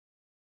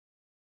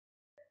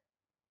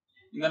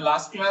In the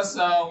last class,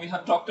 we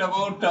have talked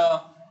about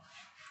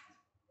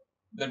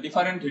the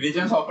different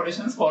regions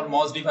operations for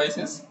MOS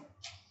devices.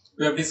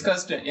 We have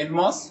discussed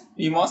NMOS,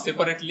 PMOS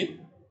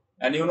separately,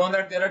 and you know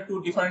that there are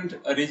two different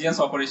regions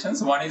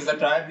operations. One is the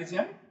triad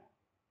region,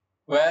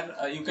 where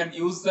you can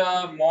use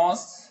the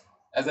MOS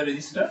as a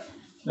resistor,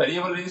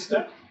 variable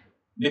resistor,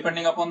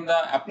 depending upon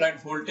the applied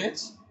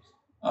voltage.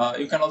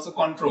 You can also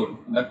control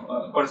the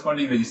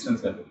corresponding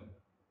resistance value.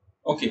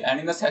 Okay, and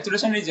in the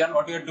saturation region,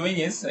 what we are doing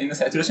is, in the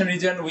saturation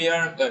region, we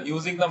are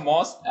using the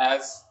MOS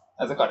as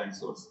a current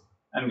source.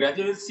 And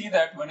gradually you'll see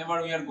that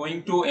whenever we are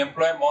going to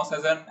employ MOS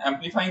as an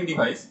amplifying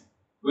device,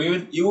 we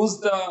will use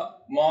the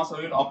MOS, or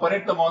we will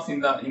operate the MOS in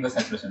the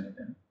saturation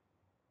region.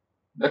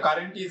 The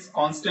current is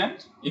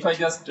constant. If I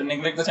just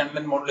neglect the channel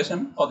length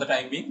modulation for the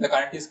time being, the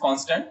current is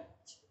constant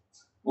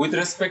with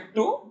respect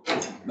to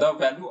the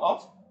value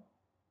of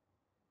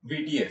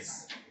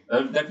VDS.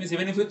 That means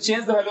even if you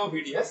change the value of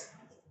VDS,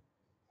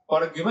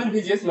 for a given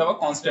VGS, you have a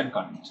constant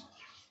current.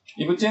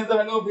 If you change the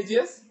value of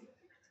VGS,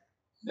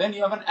 then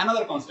you have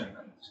another constant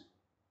current.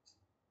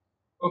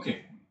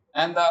 Okay,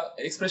 and the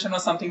expression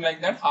was something like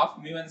that: half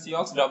mu n C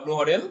ox W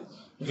over L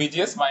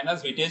VGS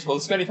minus VTH whole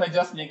square. If I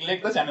just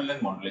neglect the channel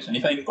length modulation,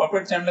 if I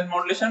incorporate channel length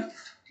modulation,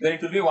 then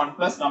it will be 1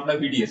 plus lambda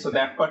VDS. So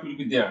that part will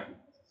be there,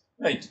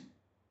 right?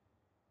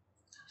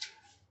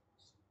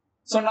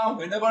 So now,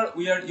 whenever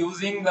we are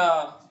using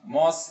the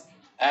MOS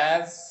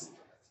as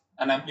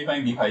an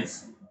amplifying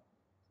device,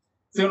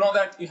 so you know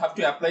that you have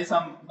to apply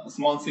some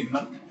small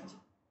signal,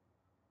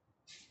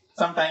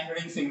 some time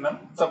varying signal.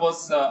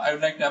 Suppose I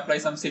would like to apply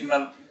some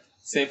signal,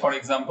 say for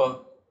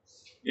example,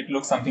 it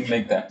looks something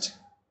like that.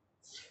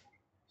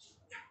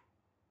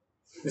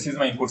 This is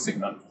my input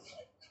signal.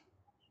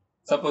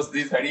 Suppose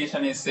this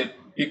variation is, say,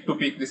 peak to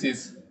peak, this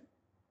is,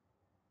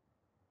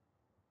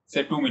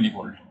 say, 2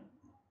 millivolt.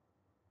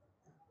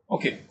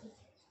 Okay.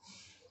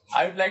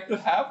 I would like to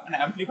have an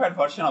amplified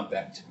version of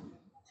that.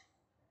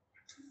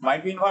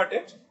 Might be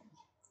inverted,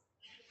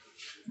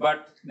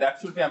 but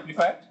that should be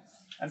amplified.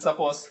 And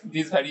suppose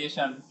this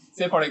variation,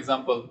 say for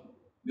example,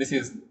 this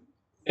is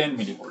 10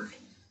 millivolt.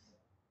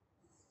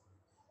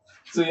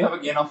 So you have a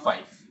gain of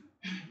 5.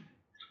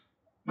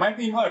 Might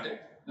be inverted.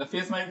 The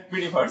phase might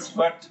be reversed,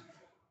 but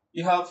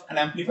you have an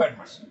amplified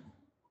version.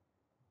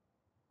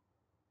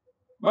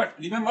 But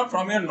remember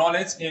from your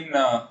knowledge in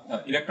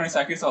electronic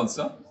circuits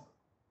also,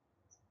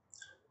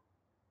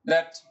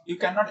 that you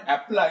cannot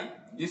apply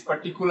this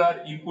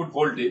particular input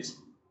voltage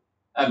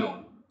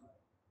alone.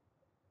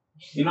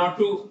 In order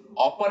to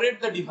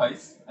operate the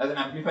device as an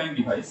amplifying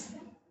device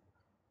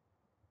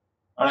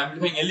or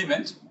amplifying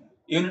element,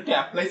 you need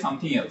to apply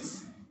something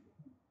else,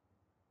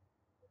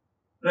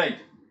 right?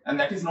 And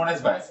that is known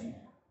as biasing.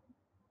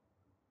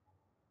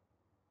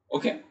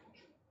 Okay,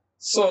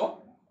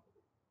 so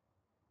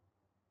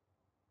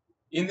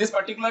in this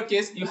particular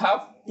case, you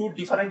have two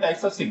different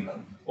types of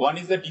signal. One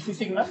is the DC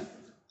signal,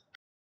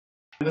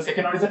 and the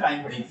second one is a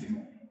time varying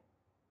signal.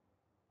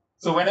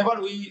 So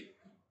whenever we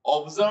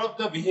observe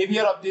the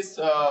behavior of this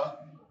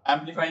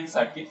amplifying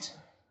circuit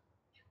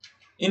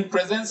in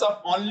presence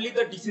of only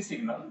the DC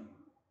signal,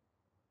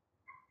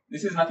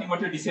 this is nothing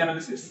but a DC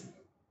analysis,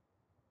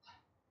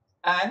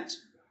 and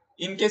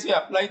in case we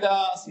apply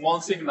the small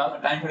signal,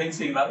 time varying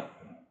signal,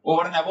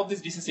 over and above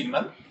this DC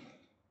signal,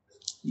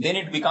 then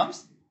it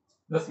becomes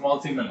the small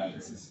signal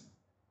analysis.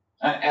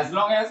 And as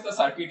long as the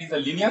circuit is a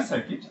linear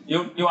circuit,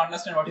 you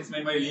understand what is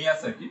meant by linear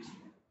circuit.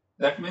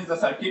 That means the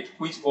circuit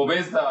which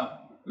obeys the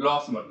law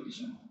of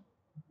superposition.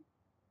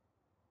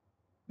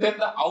 Then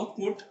the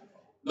output,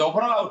 the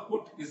overall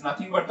output is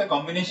nothing but the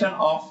combination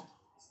of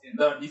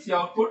the DC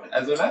output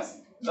as well as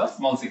the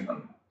small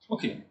signal.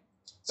 Okay.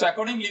 So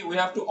accordingly, we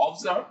have to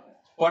observe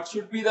what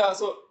should be the,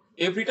 so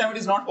every time it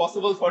is not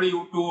possible for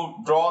you to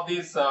draw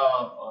this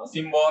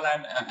symbol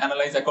and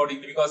analyze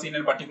accordingly, because in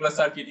a particular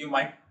circuit you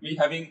might be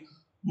having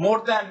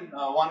more than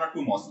 1 or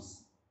 2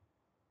 MOSes.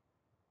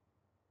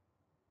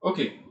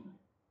 Okay.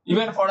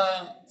 Even for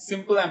a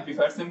simple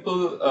amplifier,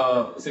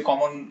 simple say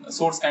common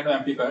source kind of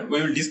amplifier,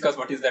 we will discuss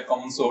what is that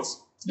common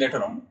source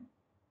later on.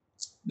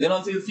 Then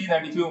also you'll see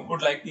that if you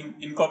would like to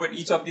incorporate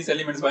each of these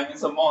elements by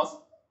means of MOS,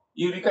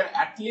 you require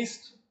at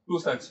least 2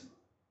 such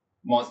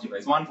MOS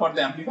devices. One for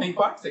the amplifying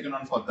part, second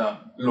one for the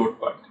load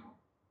part.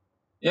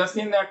 You have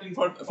seen that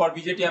for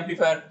BJT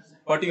amplifier,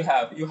 what you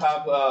have? You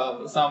have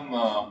a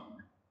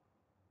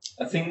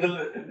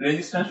single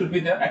resistance should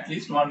be there, at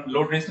least one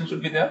load resistance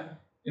should be there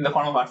in the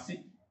form of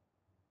RC.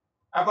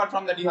 Apart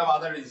from that, you have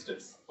other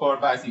resistors for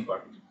biasing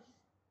part.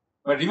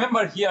 But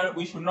remember here,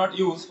 we should not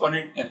use, for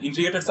an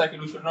integrated circuit,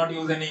 we should not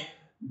use any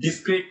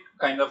discrete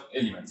kind of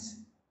elements.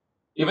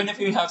 Even if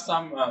you have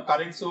some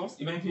current source,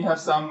 even if you have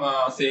some,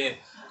 say,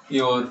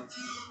 your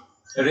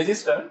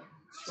resistor,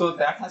 so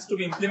that has to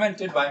be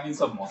implemented by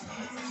means of MOS.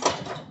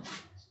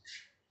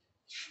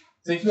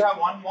 So if you have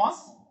one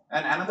MOS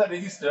and another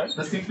resistor,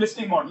 the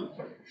simplistic model,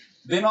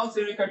 then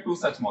also you require 2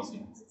 such MOS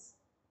devices.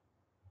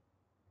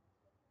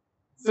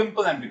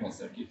 Simple amplifier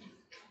circuit.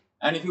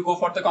 And if you go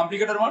for the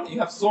complicated one, you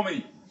have so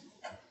many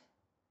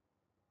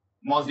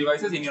MOS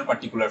devices in your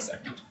particular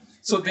circuit.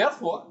 So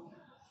therefore,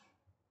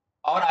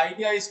 our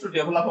idea is to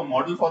develop a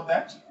model for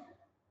that,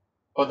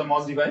 for the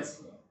MOS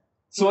device,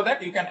 so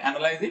that you can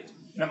analyze it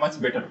in a much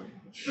better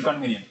way,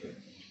 convenient way.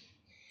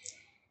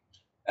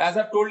 As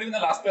I've told you in the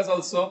last class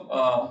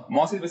also,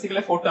 MOS is basically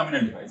a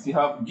 4-terminal device. You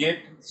have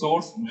gate,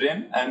 source,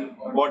 drain, and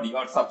body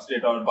or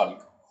substrate or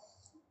bulk.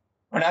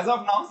 But as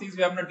of now, since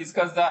we have not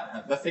discussed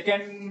the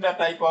second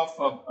type of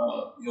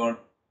your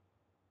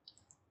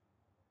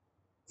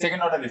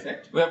second order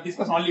effect, we have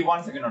discussed only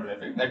one second order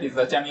effect, that is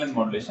the channel length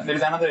modulation. There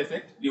is another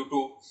effect due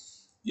to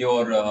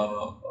your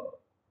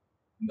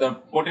the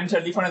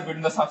potential difference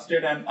between the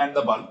substrate and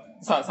the bulk,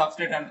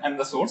 substrate and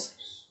the source,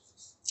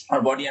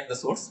 or body and the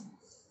source.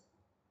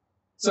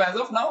 So as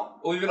of now,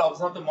 we will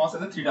observe the MOS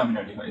as a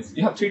 3-terminal device.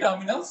 You have 3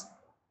 terminals: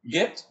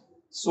 gate,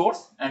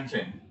 source, and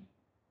drain.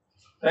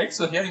 Right?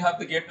 So here you have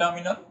the gate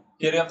terminal,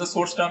 here you have the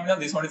source terminal,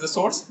 this one is the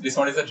source, this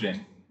one is the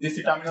drain. These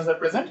 3 terminals are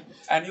present,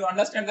 and you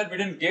understand that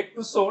between gate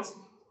to source,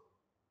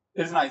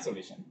 there is an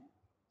isolation.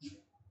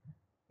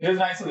 There is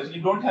an isolation.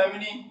 You don't have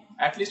any,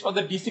 at least for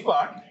the DC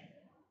part,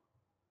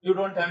 you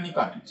don't have any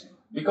current,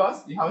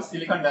 because you have a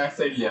silicon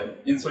dioxide layer,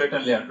 insulator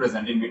layer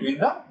present in between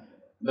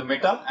the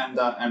metal and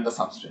the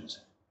substrate.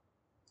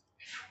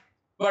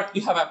 But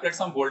you have applied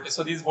some voltage,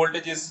 so this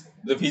voltage is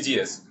the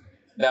VGS.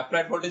 The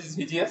applied voltage is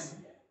VGS,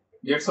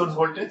 gate source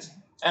voltage,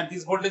 and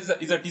this voltage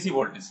is a DC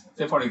voltage,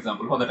 say for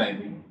example, for the time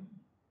being.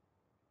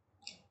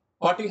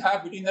 What you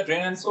have between the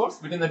drain and source?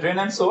 Between the drain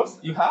and source,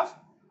 you have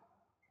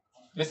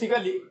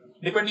basically,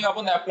 depending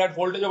upon the applied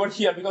voltage over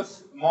here,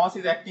 because MOS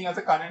is acting as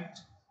a current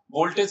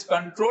voltage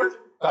controlled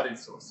current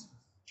source.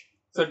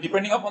 So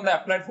depending upon the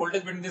applied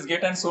voltage between this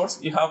gate and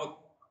source, you have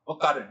a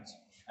current,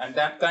 and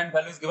that current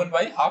value is given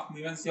by half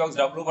mu n C ox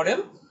W over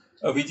L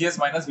VGS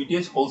minus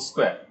VTH whole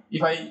square,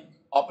 if I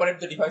operate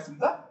the device in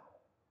the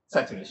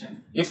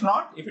saturation. If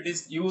not, if it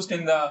is used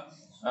in the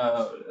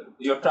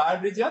your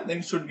triad region, then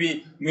it should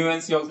be mu n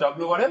C ox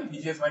W over L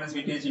VGS minus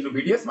VTH into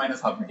VDS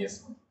minus half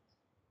VDS.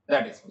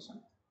 That expression.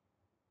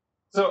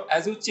 So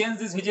as you change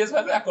this VGS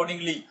value,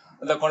 accordingly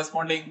the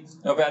corresponding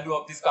value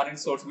of this current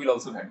source will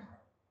also vary.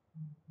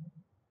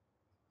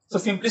 So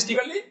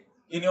simplistically,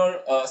 in your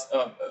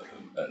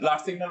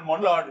large signal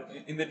model or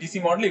in the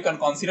DC model, you can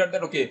consider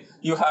that okay,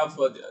 you have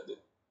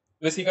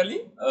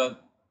basically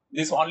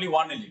this only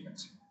one element,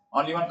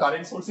 only one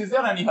current source is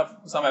there, and you have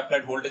some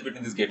applied voltage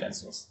between this gate and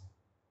source.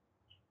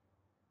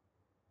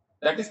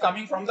 That is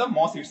coming from the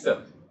MOS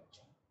itself.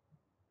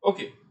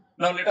 Okay,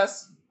 now let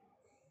us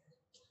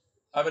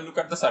have a look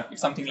at the circuit,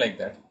 something like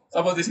that.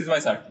 Suppose this is my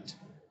circuit.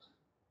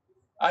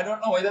 I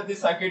don't know whether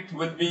this circuit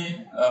will be,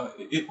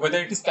 whether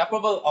it is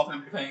capable of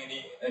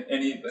amplifying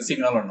any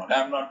signal or not.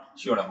 I am not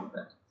sure about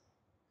that.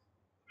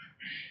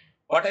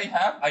 What I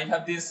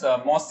have this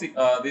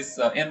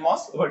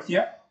NMOS over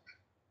here.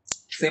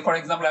 Say for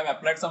example, I have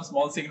applied some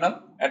small signal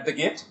at the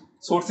gate.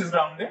 Source is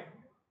grounded,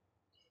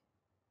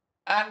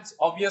 and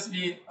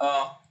obviously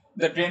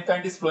the drain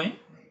current is flowing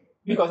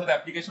because of the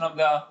application of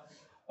the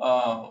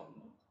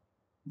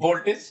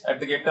voltage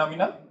at the gate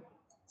terminal.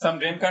 Some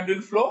drain current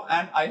will flow,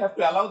 and I have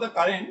to allow the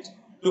current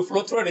to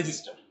flow through a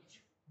resistor.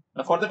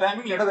 Now for the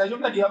timing, let us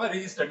assume that you have a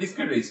resistor,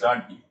 discrete resistor,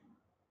 RD.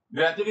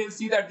 Gradually you will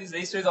see that this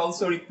resistor is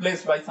also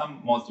replaced by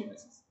some MOS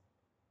devices.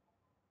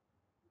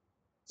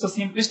 So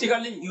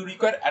simplistically, you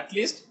require at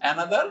least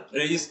another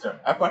resistor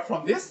apart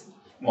from this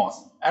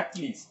MOS, at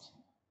least.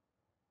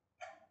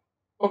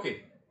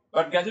 Okay,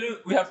 but gradually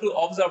we have to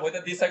observe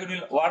whether this circuit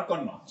will work or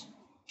not.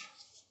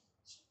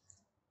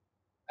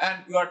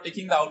 And you are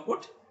taking the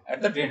output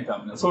at the drain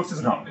terminal, source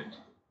is grounded.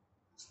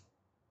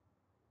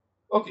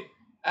 Okay,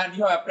 and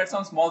you have applied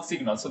some small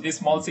signal. So this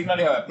small signal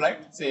you have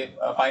applied, say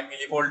 5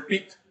 millivolt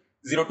peak,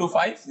 0 to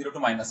 5, 0 to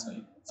minus 5,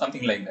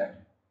 something like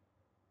that.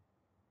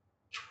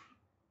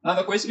 Now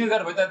the question is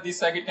that whether this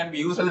circuit can be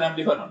used as an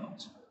amplifier or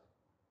not.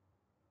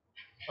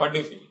 What do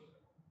you feel?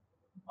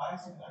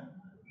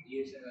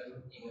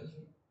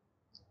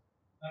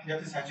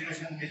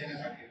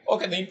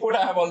 Okay, the input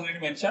I have already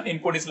mentioned.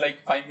 Input is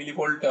like 5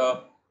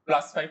 millivolt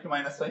plus 5 to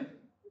minus 5.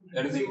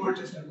 That is the input.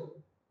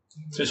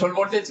 Threshold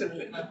voltage. There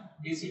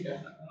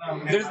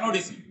is no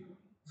DC.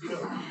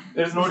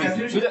 There is no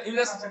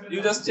DC.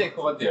 You just check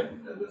over there.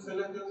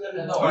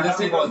 You just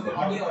check over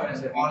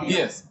there.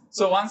 Yes.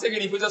 So once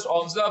again, if you just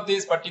observe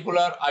this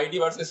particular ID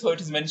versus, so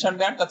it is mentioned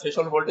that the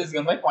threshold voltage is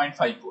given by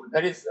 0.5 volt.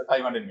 That is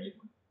 500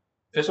 millivolt.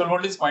 Threshold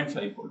voltage is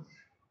 0.5 volt.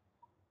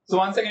 So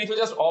once again, if you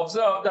just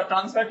observe the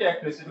transfer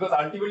characteristics, because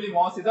ultimately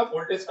MOS is a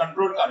voltage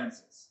controlled current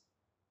source.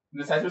 In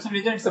the saturation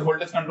region, it's a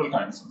voltage controlled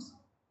current source.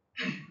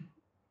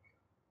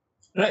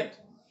 Right.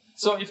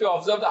 So if you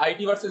observe the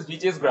IT versus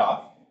VGS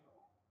graph,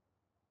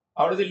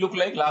 how does it look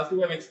like? Last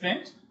we have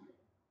explained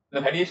the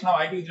variation of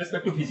IT with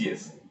respect to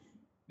VGS.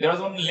 There was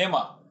one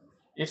lemma.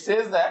 It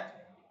says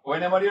that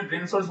whenever your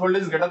drain source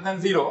voltage is greater than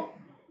 0,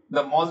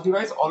 the MOS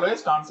device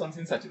always turns on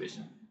in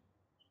saturation.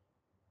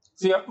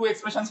 So you have two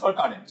expressions for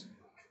current.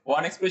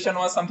 One expression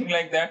was something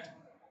like that.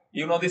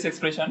 You know this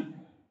expression.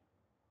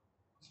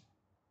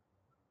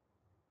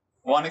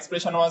 One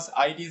expression was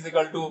IT is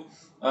equal to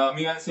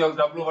mu n C of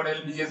W over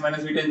L VGS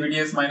minus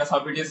VTH minus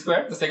half VTH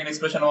square. The second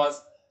expression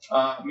was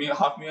half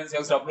mu n C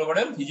of W over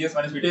L VGS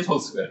minus VTH whole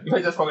square. If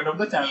I just forget about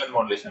the channel length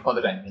modulation for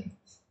the time being.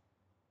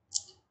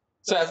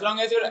 So as long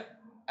as your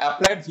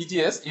applied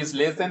VGS is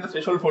less than the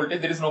threshold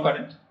voltage, there is no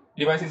current.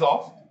 Device is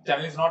off,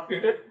 channel is not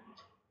created,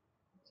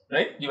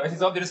 right? Device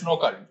is off, there is no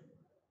current,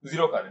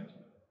 zero current.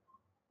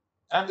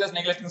 I am just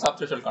neglecting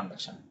subthreshold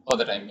conduction for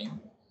the time being.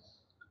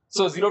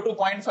 So 0 to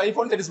 0.5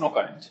 volt, there is no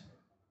current.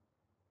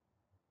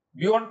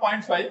 Beyond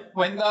 0.5,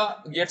 when the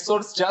gate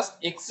source just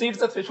exceeds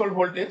the threshold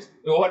voltage,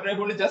 the overdrive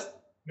voltage is just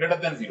greater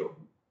than 0.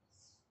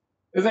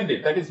 Isn't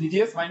it? That is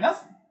VGS minus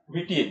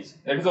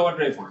VTH. That is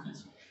overdrive voltage,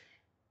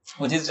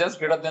 which is just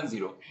greater than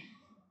 0.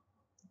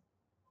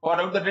 What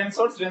about the drain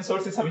source? Drain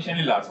source is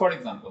sufficiently large. For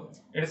example,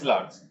 it is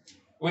large.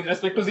 With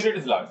respect to 0, it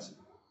is large.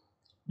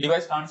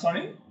 Device turns on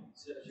in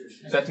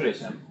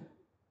saturation.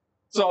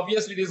 So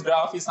obviously this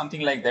graph is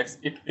something like that.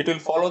 It will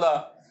follow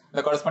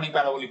the corresponding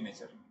parabolic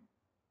nature.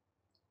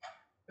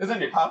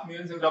 Isn't it? Half mu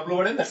n W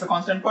over N, that's the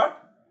constant part,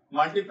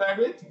 multiplied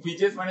with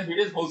VGS minus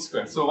VTH whole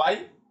square. So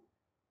Y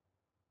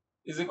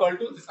is equal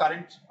to this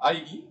current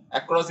ID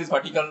across this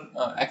vertical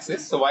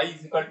axis. So Y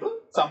is equal to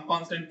some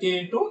constant K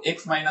into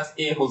X minus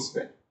A whole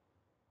square.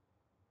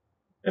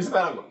 It's a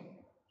parabola.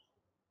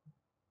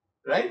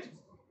 Right?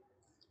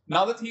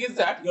 Now the thing is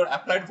that your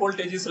applied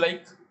voltage is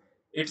like,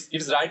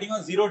 it's riding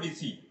on 0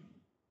 DC.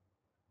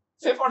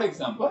 Say for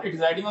example, it is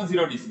riding on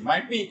 0 DC.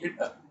 Might be,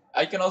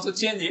 I can also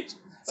change it.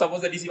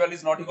 Suppose the DC value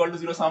is not equal to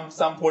 0,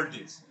 some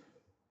voltage,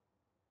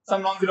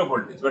 some non-zero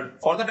voltage.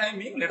 But for the time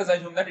being, let us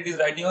assume that it is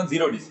riding on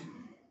 0 DC.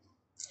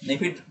 And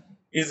if it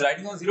is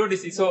riding on 0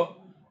 DC, so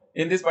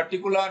in this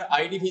particular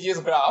ID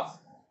VGS graph,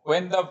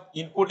 when the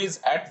input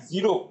is at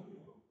 0,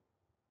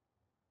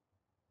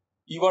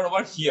 you are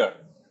over here.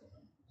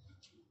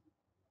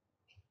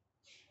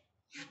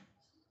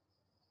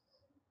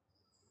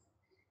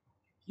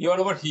 You are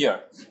over here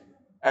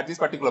at this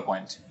particular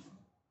point.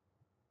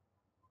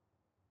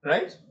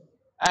 Right?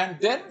 And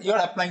then you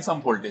are applying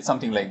some voltage,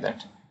 something like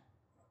that.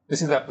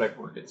 This is the applied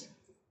voltage.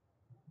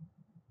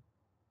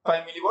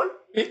 5 millivolt,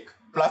 peak,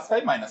 plus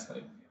 5, minus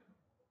 5.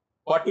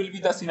 What will be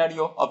the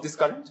scenario of this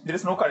current? There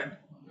is no current.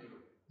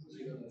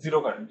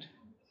 Zero current.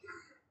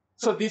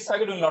 So this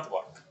circuit will not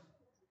work.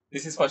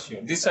 This is for sure.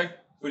 This side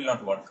will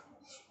not work.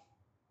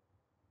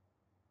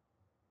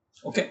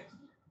 Okay.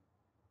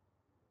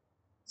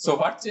 So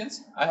what change?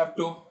 I have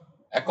to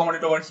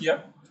accommodate over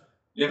here.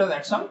 Let us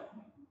add some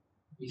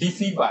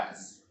DC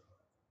bias.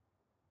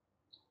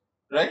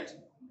 Right?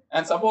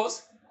 And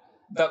suppose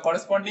the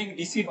corresponding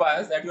DC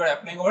bias that you are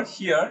applying over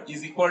here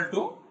is equal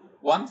to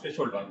 1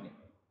 threshold only.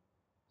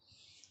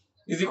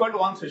 Is equal to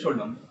 1 threshold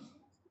only.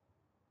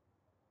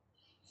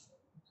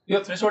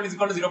 Your threshold is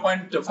equal to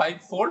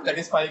 0.5 volt, that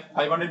is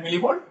 500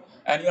 millivolt,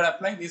 and you are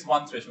applying this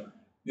one threshold.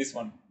 This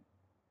one.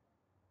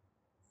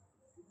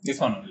 This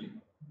one only.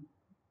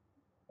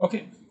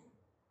 Okay.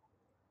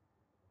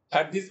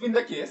 Had this been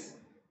the case,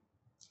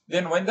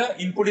 then when the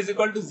input is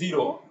equal to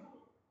 0,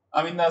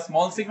 I mean the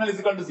small signal is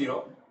equal to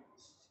 0,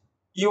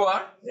 you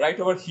are right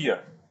over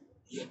here.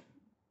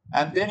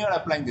 And then you are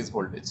applying this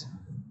voltage.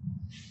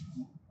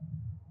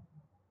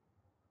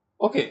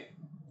 Okay.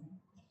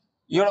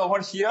 You are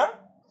over here,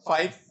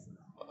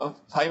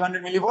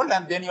 500 millivolt,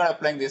 and then you are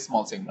applying this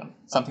small signal,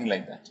 something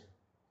like that.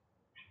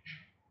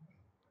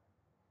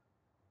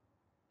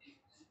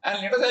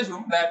 And let us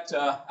assume that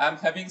I am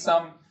having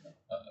some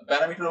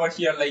parameter over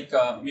here like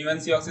mu n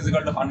C ox is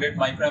equal to 100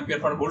 microampere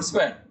per volt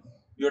square.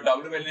 Your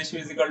W L ratio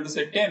is equal to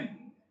say 10,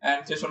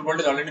 and threshold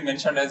voltage already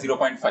mentioned as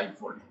 0.5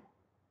 volt.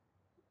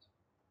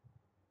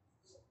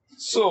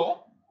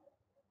 So,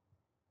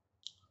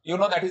 you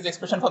know that is the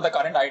expression for the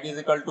current ID is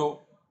equal to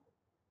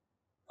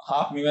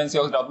half mu n C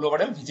ox W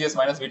over L VGS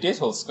minus VTH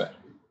whole square.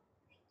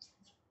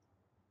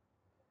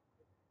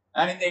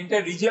 And in the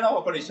entire region of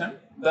operation,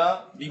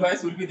 the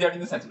device will be there in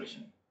the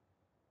saturation.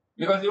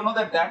 Because you know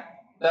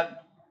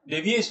that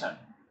deviation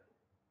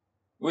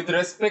with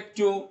respect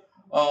to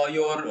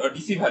your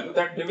DC value,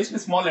 that deviation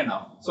is small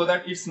enough so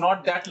that it's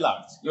not that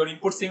large. Your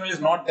input signal is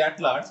not that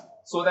large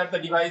so that the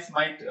device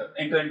might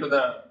enter into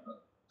the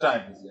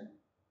triad region.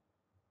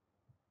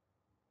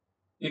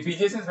 If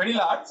VGS is very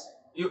large,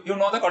 you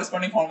know the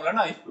corresponding formula.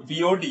 Now, if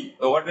VOD,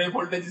 overdrive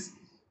voltage, is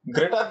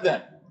greater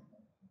than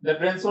the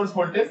drain source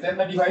voltage, then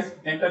the device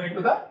enter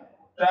into the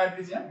triad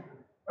region.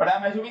 But I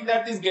am assuming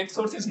that this gate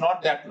source is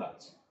not that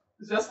large.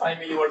 It's just 5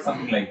 millivolts,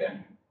 something like that.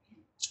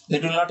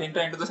 It will not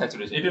enter into the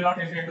saturation. It will not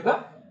enter into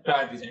the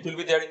triad region. It will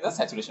be there in the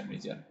saturation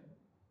region.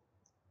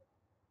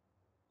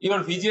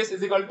 Your VGS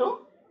is equal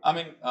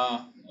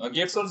to,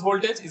 gate source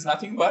voltage is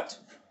nothing but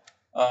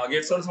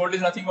your threshold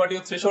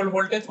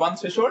voltage, one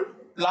threshold,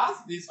 plus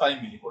this 5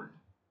 millivolt.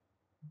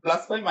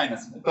 Plus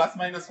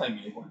minus 5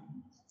 millivolt.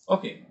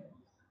 Okay.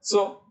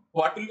 So,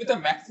 what will be the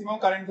maximum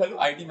current value,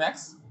 ID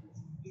max?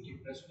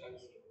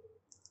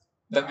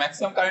 The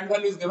maximum current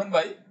value is given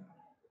by,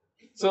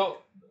 so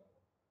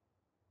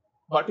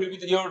what will be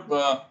your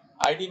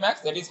ID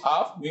max? That is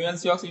half mu n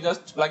C ox, you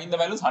just plug in the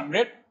values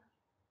 100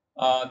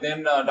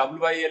 Then W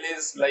by L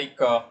is like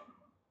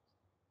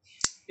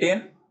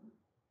 10.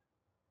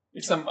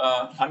 It's some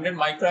 100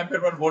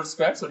 microampere per volt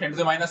square, so 10 to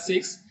the minus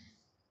 6.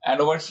 And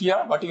over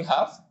here, what you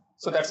have,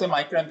 so that's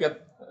why microampere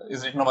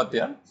is written over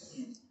there.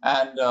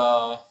 And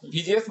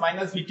VGS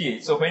minus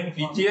VTH. So when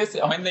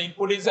when the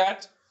input is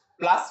at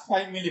plus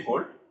 5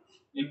 millivolt,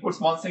 input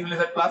small signal is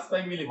at plus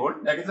 5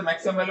 millivolt, that is the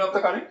maximum value of the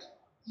current.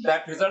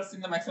 That results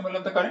in the maximum value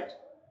of the current.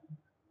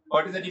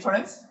 What is the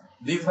difference?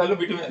 This value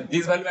between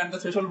this value and the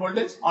threshold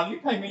voltage, only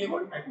 5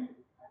 millivolt.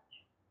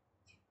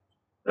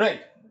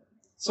 Right.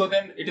 So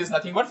then it is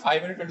nothing but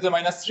 5 into 10 to the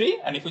minus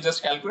 3, and if you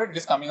just calculate, it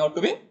is coming out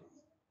to be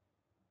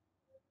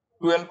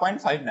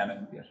 12.5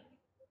 nanoampere.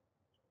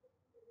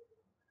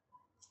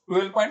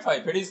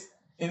 12.5, it is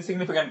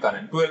insignificant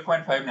current,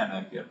 12.5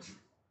 nanoampere.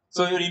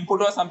 So your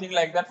input was something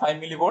like that,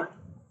 5 millivolt.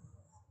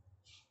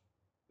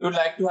 You would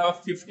like to have a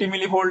 50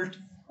 millivolt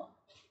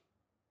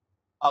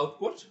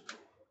output.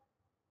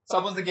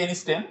 Suppose the gain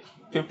is 10,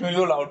 50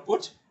 millivolt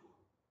output.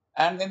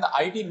 And then the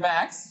ID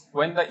max,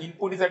 when the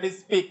input is at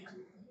its peak,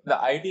 the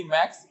ID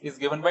max is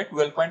given by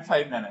 12.5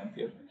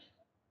 nanoampere.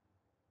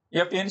 You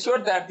have to ensure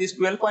that this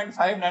 12.5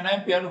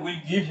 nanoampere will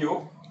give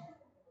you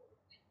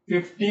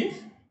 50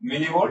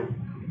 millivolt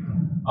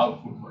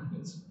output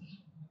voltage.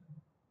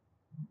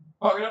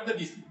 Forget the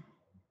DC,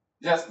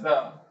 just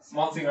the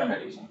small signal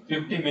variation,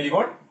 50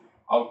 millivolt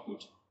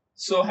output.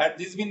 So had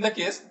this been the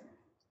case,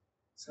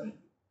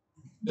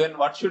 then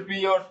what should be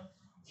your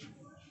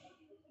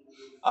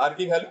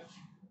RD value?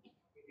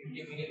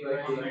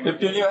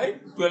 50 millivolt,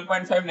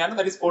 12.5 nano,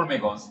 that is 4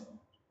 megaohms.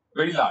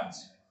 Very large.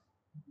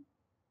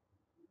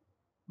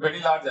 Very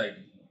large ID.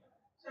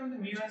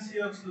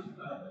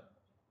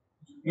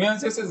 Mu and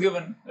Cx is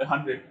given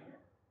 100.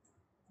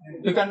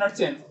 You cannot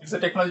change. It's a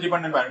technology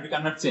dependent parameter. You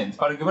cannot change.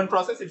 For a given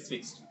process, it's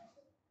fixed.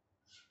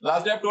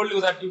 Last day I told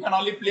you that you can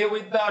only play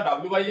with the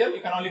W by L,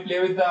 you can only play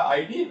with the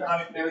ID, you can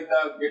only play with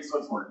the gate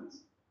source voltage.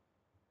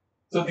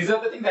 So these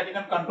are the things that you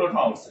can control from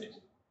outside.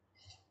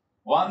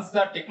 Once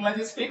the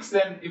technology is fixed,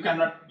 then you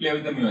cannot play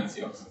with the mu and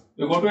Cx.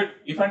 You go to a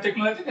different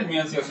technology, then mu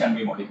and Cx can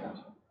be modified.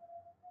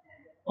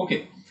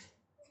 Okay.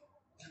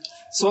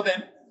 So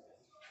then,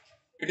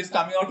 it is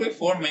coming out with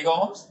 4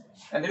 megaohms,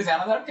 and there is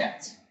another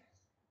catch.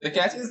 The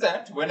catch is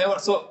that whenever,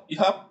 so you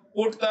have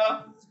put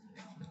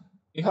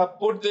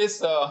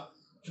this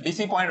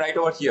DC point right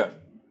over here.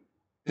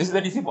 This is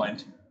the DC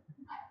point,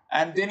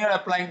 and then you are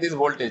applying this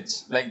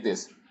voltage like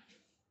this.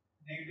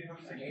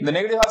 The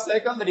negative half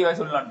cycle, the device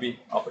will not be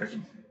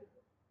operating.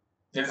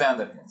 There is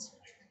another catch.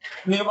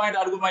 You might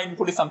argue my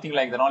input is something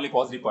like that, only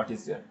positive part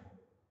is there.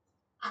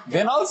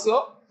 Then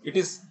also, it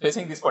is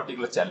facing this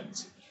particular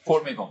challenge,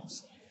 4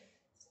 megohms.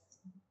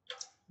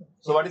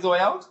 So what is the way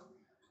out?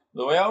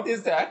 The way out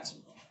is that,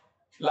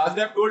 last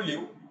day I told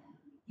you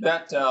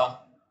that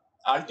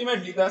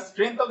ultimately the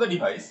strength of the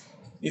device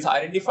is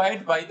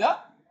identified by the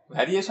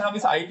variation of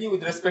this ID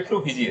with respect to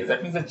VGS,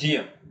 that means the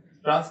GM,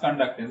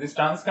 transconductance. This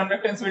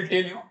transconductance will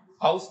tell you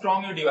how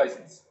strong your device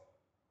is.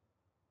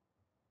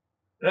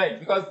 Right,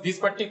 because this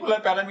particular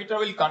parameter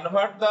will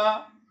convert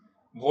the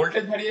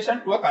voltage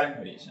variation to a current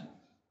variation.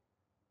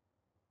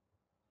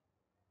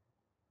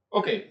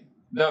 Okay,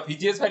 the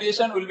VGS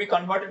variation will be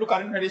converted to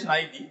current variation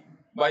ID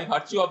by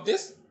virtue of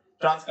this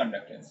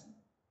transconductance.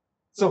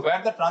 So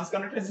where the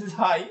transconductance is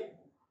high,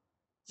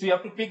 so you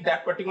have to pick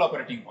that particular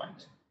operating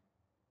point.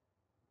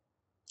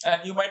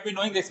 And you might be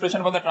knowing the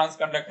expression for the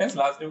transconductance,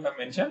 last day we have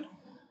mentioned.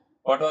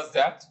 What was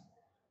that?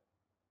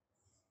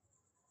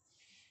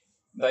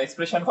 The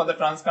expression for the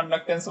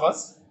transconductance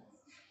was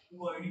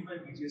 2ID by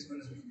VGS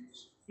minus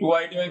VTH.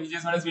 2ID by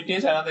VGS minus VTH.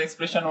 Another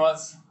expression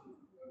was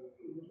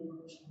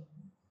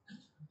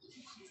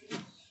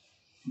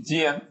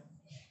GM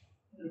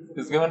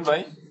is given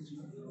by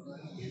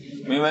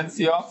mu and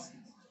C of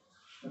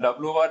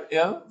W over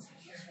L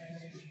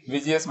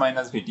VGS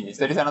minus VTH.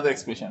 That is another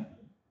expression.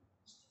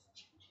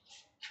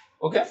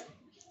 Okay.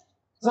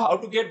 So how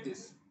to get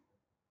this?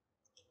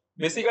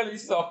 Basically,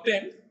 this is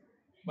obtained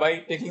by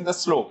taking the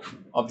slope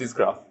of this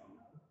graph.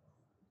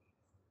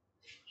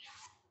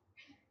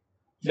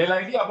 Del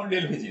ID upon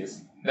del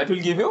VGS. That will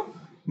give you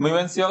mu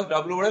and C of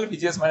W over L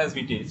VGS minus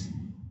VTH.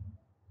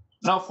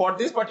 Now, for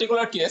this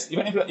particular case,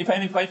 even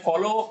if I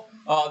follow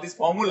this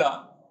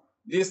formula,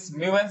 this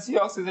mu and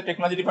Cx is a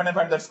technology dependent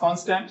parameter that's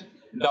constant.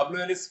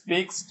 WL is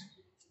fixed.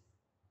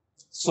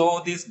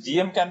 So this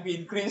GM can be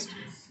increased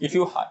if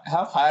you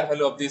have higher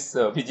value of this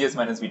VGS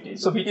minus VTH.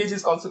 So VTH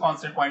is also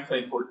constant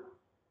 0.5 volt.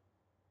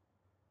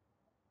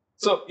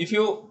 So if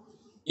you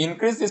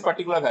increase this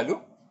particular value,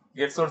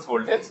 gate source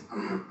voltage,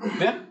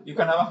 then you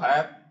can have a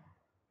higher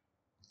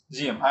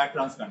GM, higher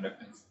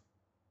transconductance.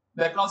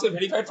 That can also be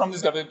verified from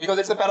this graph because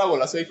it's a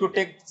parabola. So if you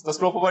take the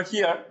slope over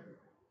here,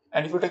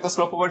 and if you take the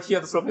slope over here,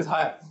 the slope is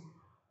higher.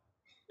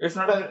 It's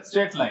not a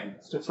straight line.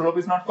 Slope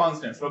is not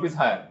constant. Slope is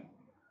higher.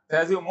 So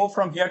as you move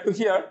from here to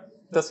here,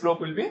 the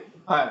slope will be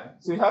higher.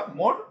 So you have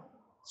more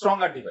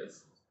stronger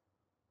device.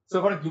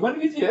 So for a given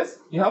VGS,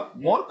 you have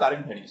more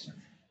current variation.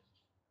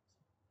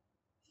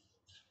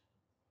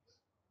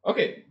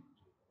 Okay.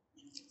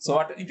 So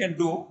what you can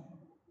do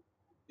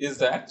is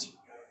that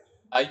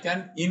I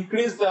can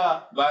increase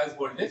the bias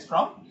voltage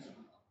from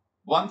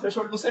 1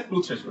 threshold to say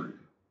 2 threshold.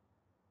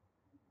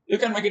 You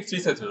can make it 3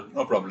 threshold,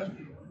 no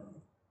problem.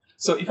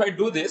 So if I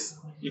do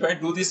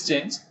this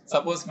change,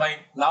 suppose my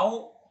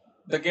now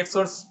the gate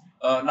source,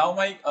 now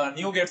my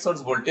new gate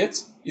source voltage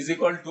is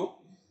equal to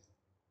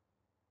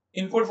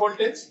input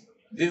voltage,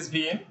 this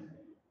Vin,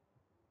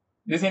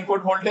 this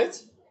input voltage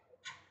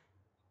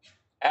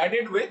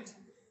added with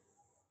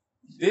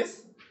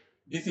this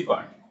DC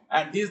part,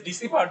 and this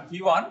DC part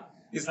V1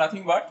 is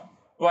nothing but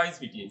twice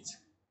VTH.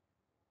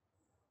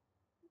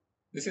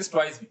 This is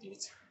twice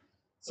VTH,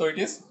 so it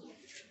is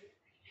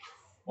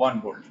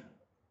 1 volt.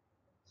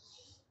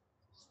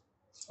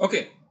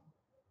 Okay.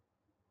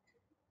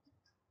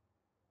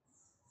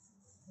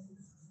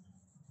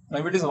 Now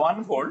if it is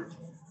 1 volt,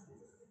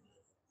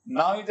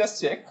 now you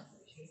just check.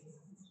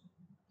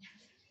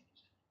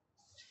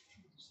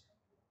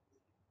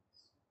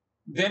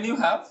 Then you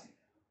have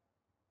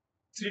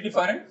 3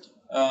 different,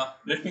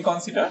 let me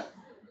consider.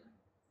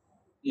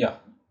 Yeah.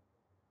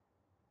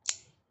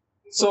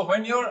 So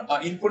when your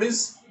input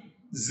is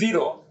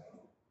 0,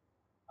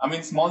 I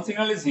mean small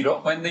signal is 0,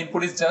 when the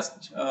input is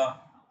just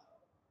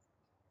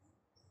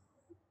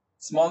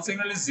small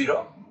signal is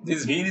 0,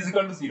 this Vin is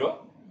equal to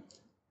 0.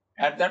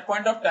 At that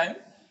point of time,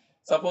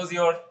 suppose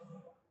your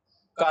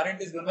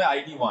current is given by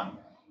ID1,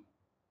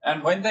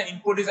 and when the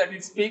input is at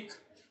its peak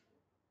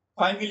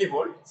 5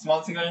 millivolt,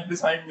 small signal input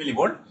is 5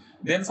 millivolt,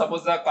 then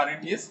suppose the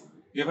current is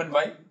given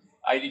by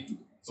ID2.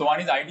 So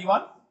one is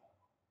ID1,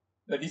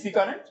 the DC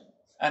current,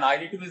 and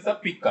ID2 is the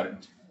peak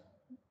current.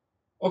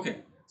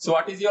 Okay, so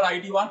what is your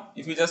ID1?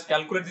 If you just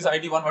calculate this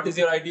ID1, what is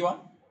your ID1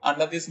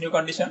 under this new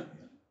condition?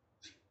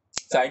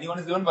 So ID1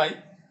 is given by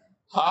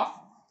half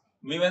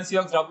mu(n)C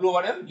of W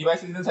over L,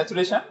 device is in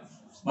saturation,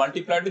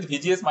 multiplied with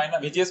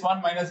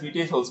VGS1 minus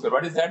VTH whole square.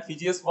 What is that?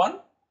 VGS1.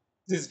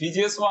 This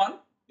VGS1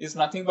 is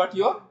nothing but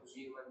your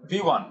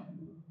V1.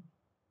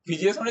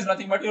 VGS1 is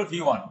nothing but your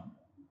V1.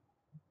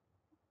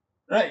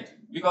 Right?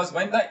 Because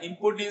when the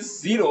input is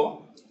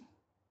 0,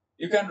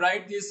 you can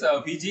write this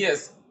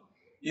VGS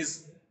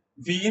is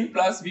Vin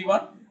plus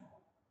V1.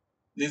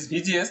 This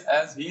VGS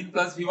as Vin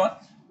plus V1.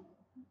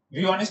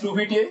 V1 is 2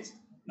 VTH.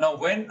 Now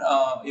when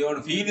your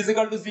Vin is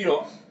equal to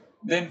 0,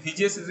 then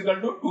VGS is equal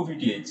to 2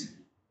 VTH.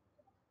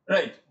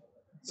 Right?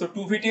 So 2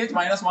 VTH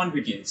minus 1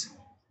 VTH.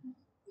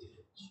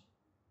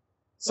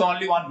 So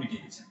only 1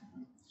 VTH.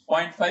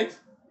 0.5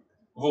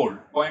 volt.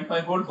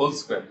 0.5 volt whole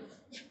square.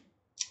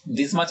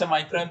 This much of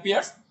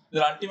microamperes.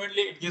 Then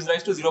ultimately it gives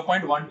rise to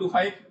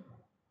 0.125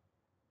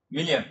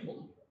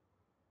 milliampere.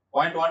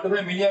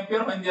 0.125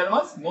 milliampere when there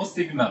was no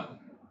signal.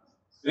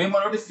 Remember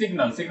what is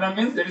signal? Signal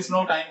means there is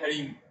no time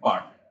varying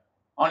part.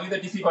 Only the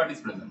DC part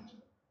is present.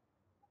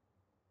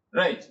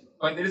 Right?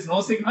 When there is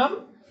no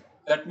signal,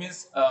 that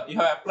means you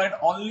have applied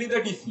only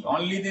the DC,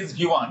 only this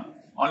V1,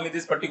 only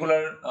this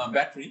particular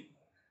battery,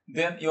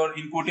 then your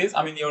input is,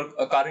 I mean your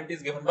current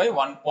is given by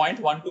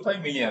 1.125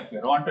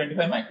 milliampere,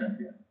 125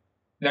 microampere.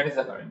 That is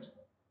the current.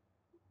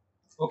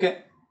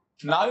 Okay.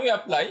 Now you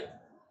apply,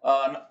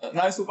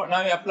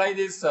 now you apply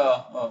this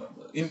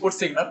input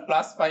signal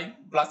plus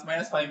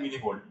minus 5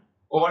 millivolt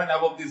over and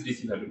above this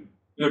DC value.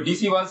 Your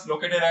DC was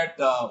located at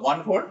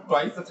 1 volt,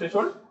 twice the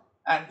threshold,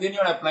 and then you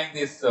are applying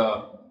this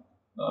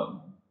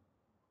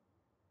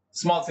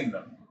small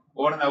signal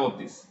over and above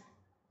this.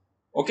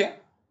 Okay.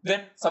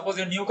 Then suppose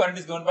your new current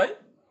is given by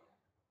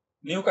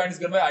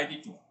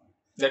ID2.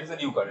 That is the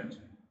new current.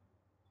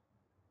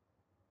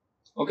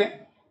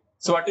 Okay.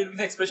 So what will be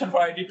the expression for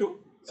ID2?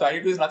 So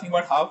ID2 is nothing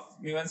but half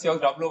mu(n)C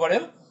of W over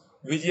L,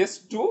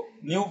 VGS2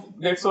 new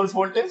gate source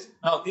voltage.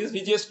 Now this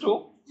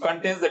VGS2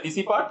 contains the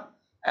DC part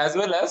as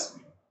well as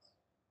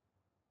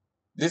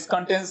this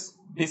contains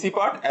DC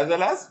part as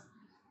well as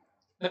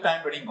the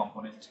time varying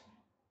component.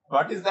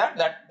 What is that?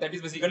 That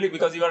is basically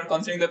because you are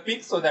considering the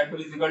peak, so that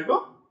will is equal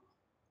to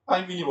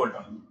 5 millivolt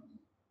only.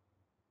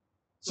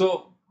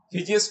 So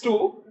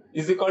VGS2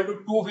 is equal to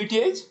 2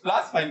 VTH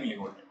plus 5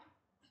 millivolt.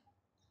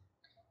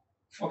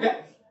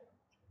 Okay.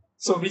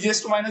 So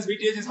VGS2 minus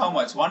VTH is how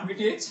much? 1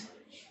 VTH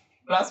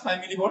plus 5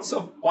 millivolt,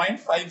 so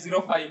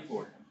 0.505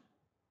 volt.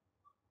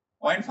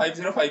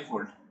 0.505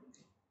 volt.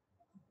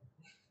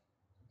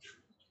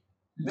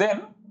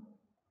 Then,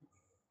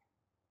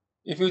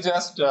 if you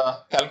just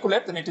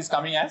calculate, then it is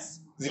coming as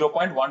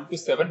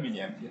 0.127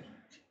 milliampere.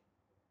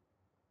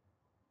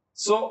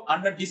 So,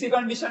 under DC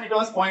condition, it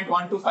was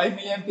 0.125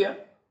 milliampere.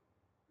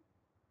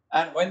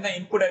 And when the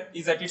input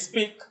is at its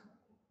peak,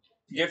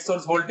 gate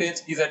source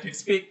voltage is at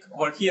its peak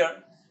over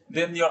here,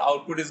 then your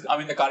output is, I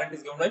mean the current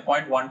is given by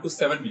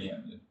 0.127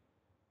 milliampere.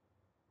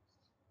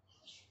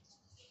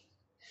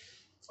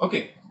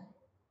 Okay.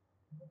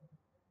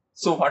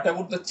 So what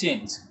about the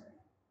change?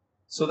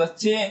 So the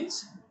change,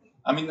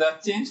 I mean the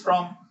change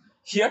from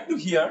here to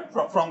here,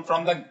 from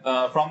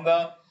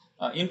the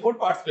input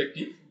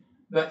perspective,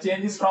 the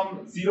change is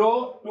from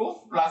 0 to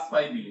plus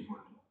 5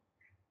 millivolt.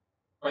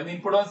 When the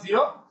input was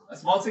 0, a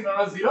small signal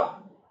was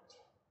 0,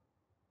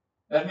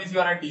 that means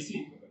you are at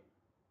DC.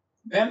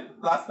 Then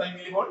plus 5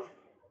 millivolt.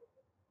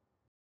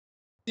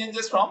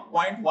 changes from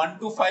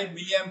 0.125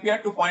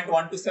 milliampere to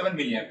 0.127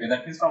 milliampere.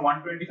 That means from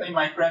 125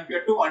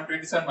 microampere to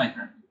 127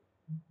 microampere.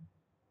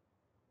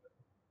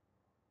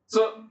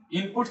 So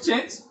input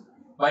change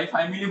by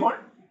 5 millivolt.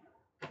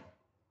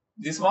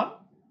 This one.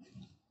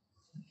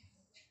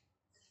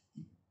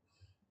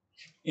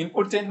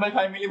 Input change by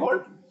 5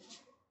 millivolt.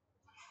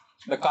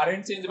 The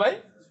current change by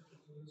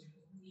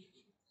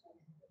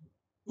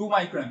 2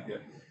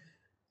 microampere.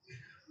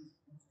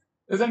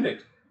 Isn't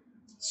it?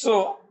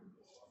 So,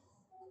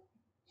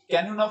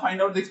 can you now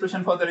find out the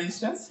expression for the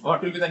resistance?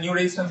 What will be the new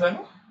resistance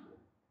value?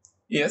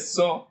 Yes,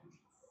 so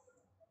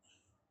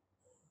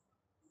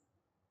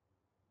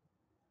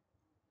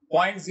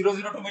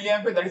 0.002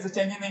 milliampere, that is the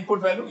change in the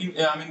input value,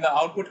 the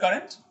output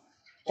current.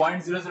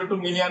 0.002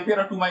 milliampere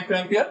or 2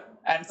 microampere.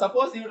 And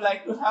suppose you would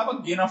like to have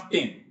a gain of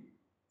 10.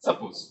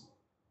 Suppose.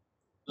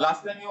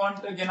 Last time you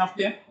want a gain of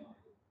 10.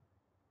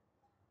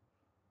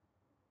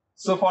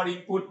 So for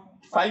input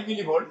 5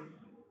 millivolt,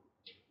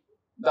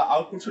 the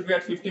output should be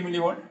at 50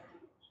 millivolt.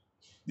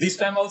 This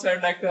time also I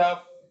would like to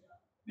have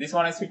this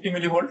one as 50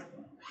 millivolt.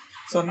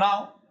 So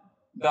now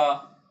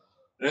the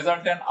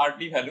resultant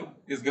RT value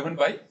is given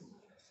by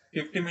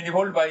 50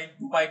 millivolt by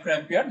 2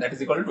 microampere, that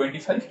is equal to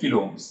 25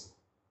 kilo ohms.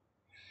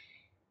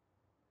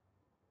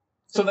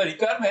 So the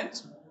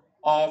requirement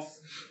of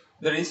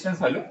the resistance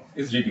value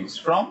is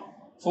reduced from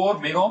 4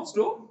 mega ohms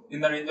to in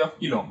the range of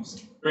kilo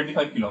ohms,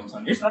 25 kilo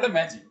ohms. It's not a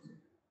magic.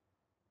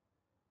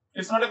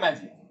 It's not a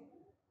magic.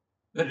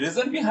 The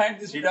reason behind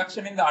this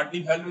reduction in the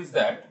RT value is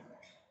that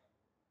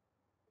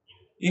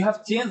you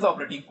have changed the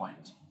operating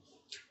point.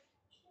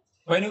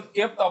 When you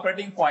kept the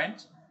operating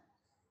point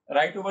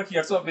right over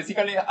here, so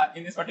basically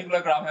in this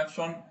particular graph I have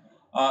shown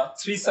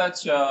 3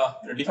 such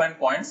different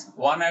points.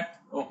 One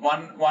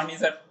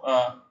is at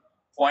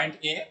point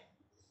A.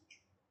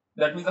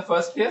 That means the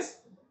first case,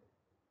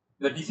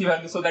 the DC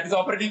value. So that is the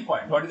operating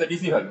point. What is the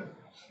DC value?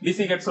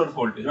 DC gets source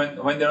voltage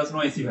when there is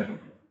no AC value,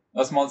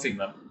 a small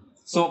signal.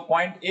 So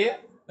point A,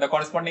 the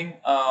corresponding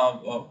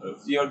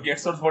your gate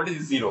source voltage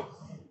is 0.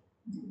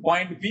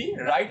 Point B,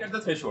 right at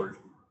the threshold,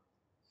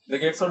 the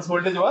gate source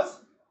voltage was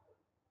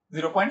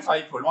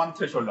 0.5 volt, one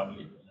threshold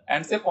only.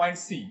 And say point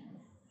C,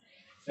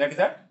 that is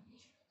at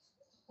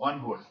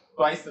 1 volt,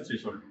 twice the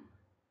threshold.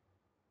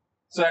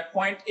 So at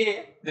point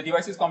A, the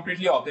device is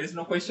completely off. There is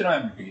no question of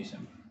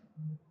amplification.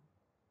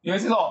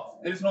 Device is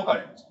off. There is no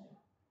current.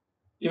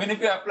 Even if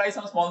you apply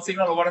some small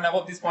signal over and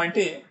above this point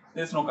A,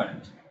 there is no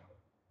current.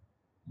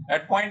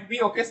 At point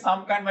B, okay,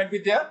 some current might be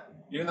there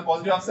during the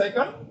positive half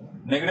cycle,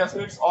 negative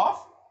cycle it's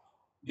off,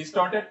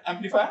 distorted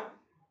amplifier,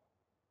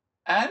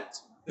 and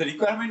the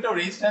requirement of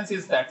resistance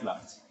is that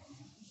large.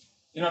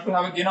 In order to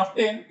have a gain of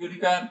 10, you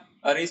require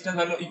a resistance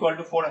value equal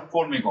to 4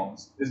 mega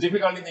ohms. It's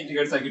difficult in the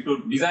integrated circuit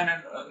to design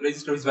a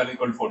resistor with value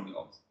equal to 4 mega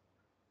ohms.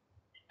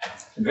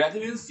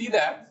 Gradually, you'll see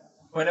that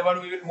whenever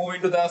we will move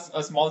into the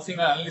small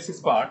signal analysis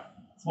part,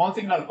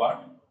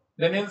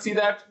 then you'll see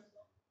that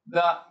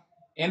the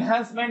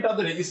enhancement of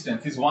the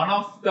resistance is one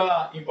of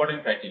the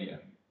important criteria.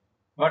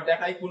 But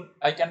that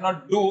I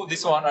cannot do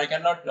this one, I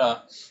cannot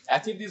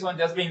achieve this one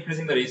just by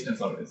increasing the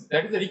resistance always.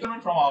 That is the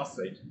requirement from our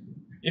side.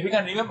 If you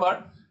can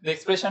remember the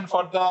expression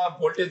for the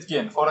voltage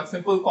gain for a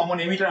simple common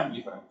emitter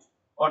amplifier,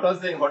 what was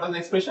the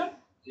expression?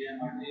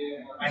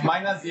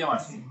 Minus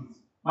GMRC.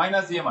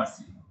 Minus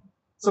GMRC.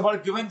 So for a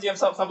given GM,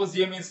 suppose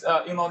GM is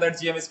you know that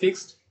GM is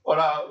fixed for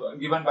a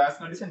given bias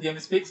condition, GM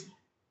is fixed.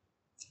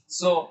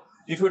 So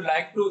if you would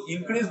like to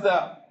increase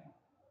the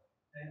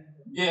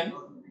gain,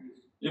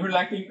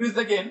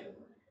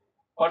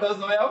 what was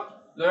the way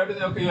out? The way out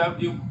is okay,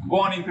 you go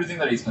on increasing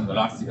the resistance, the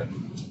RC value.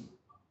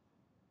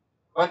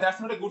 But that's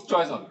not a good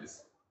choice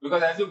always.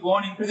 Because as you go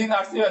on increasing the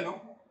RC value,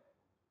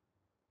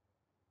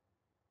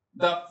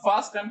 the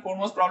first and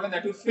foremost problem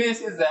that you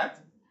face is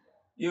that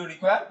you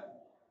require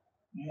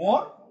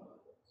more,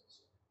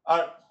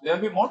 or there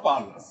will be more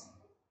power loss.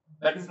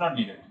 That is not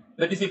needed.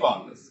 The DC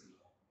power loss.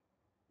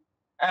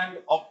 And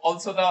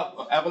also the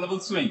available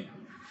swing.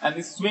 And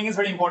this swing is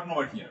very important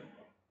over here.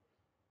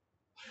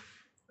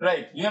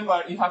 Right,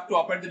 remember you have to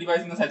operate the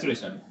device in the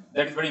saturation.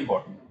 That is very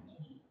important.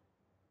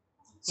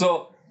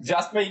 So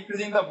just by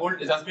increasing the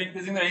voltage, just by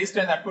increasing the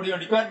resistance, that for your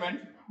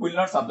requirement will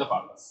not serve the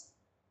power loss.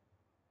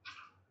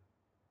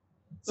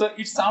 So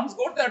it sounds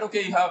good that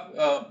okay, you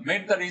have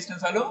made the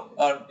resistance value,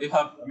 or you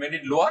have made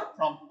it lower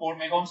from 4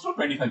 mega ohms to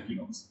 25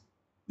 kilo ohms,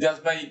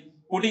 just by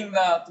putting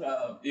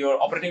the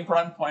your operating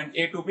point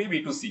A to B,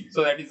 B to C.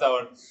 So that is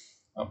our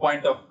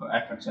point of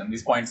attraction.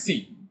 This point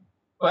C,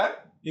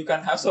 where you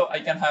can have, so I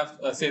can have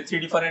say 3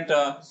 different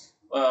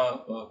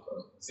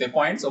say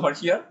points over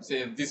here.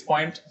 Say this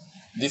point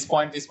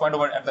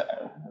over at the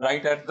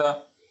right at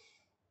the,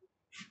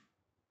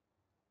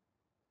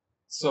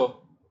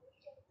 so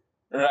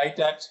right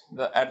at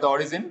the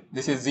origin,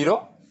 this is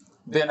 0.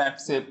 Then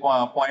at say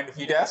point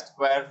V dash,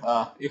 where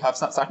you have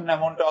some certain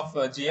amount of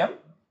GM,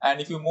 and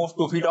if you move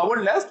to V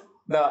double dash,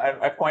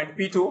 at point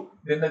P2,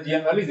 then the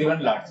GM value is even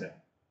larger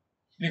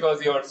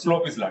because your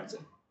slope is larger.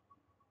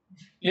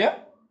 Yeah.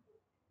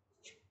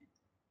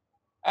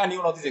 And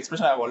you know this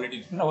expression I have already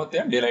written over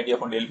there, del ID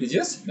upon del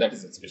VGS, that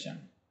is the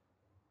expression.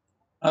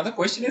 Now the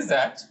question is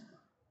that,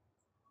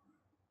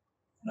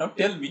 now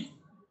tell me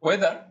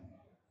whether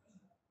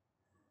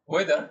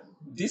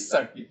this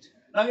circuit,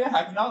 now you are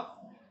happy, now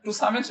to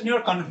some extent you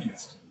are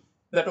convinced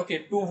that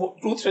okay,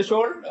 two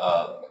threshold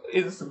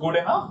is good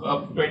enough,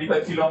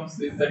 25 kilo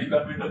ohms is the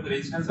requirement of the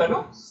resistance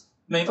value.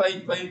 Now if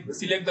I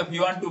select the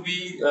V1 to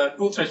be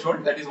 2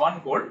 threshold, that is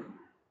 1 volt,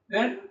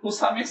 then to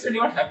some extent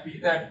you are happy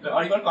that,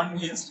 or you are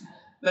convinced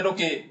that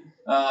okay,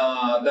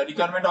 the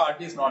requirement of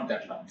RT is not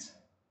that large.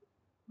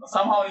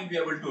 Somehow you will be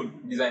able to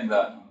design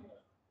the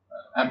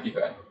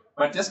amplifier.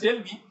 But just tell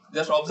me,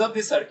 just observe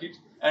this circuit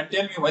and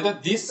tell me whether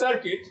this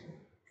circuit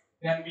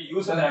can be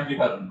used as an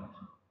amplifier or not.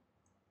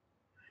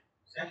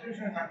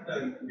 Saturation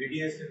factor,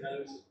 VDS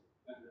values.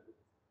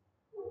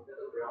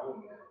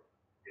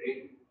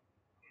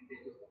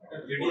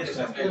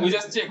 We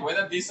just check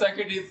whether this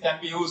circuit can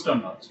be used or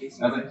not as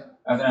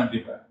an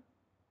amplifier.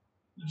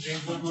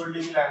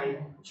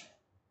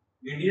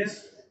 VDS,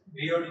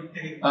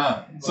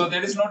 so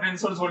there is no drain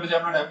source voltage. I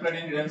have not applied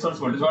any drain source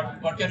voltage.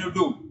 What can you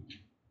do?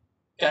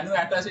 Can you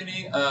attach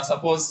any?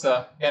 Suppose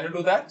can you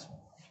do that?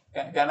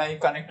 Can I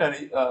connect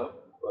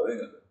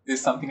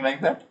this something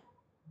like that?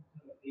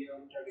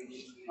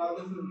 I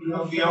don't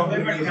have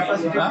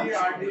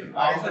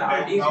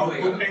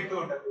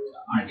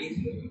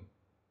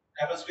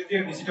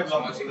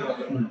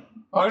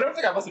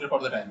the capacitor for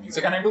the timing.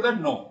 So can I do that?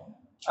 No,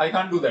 I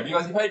can't do that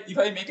because if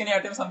I make any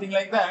attempt something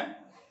like that,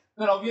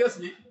 then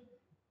obviously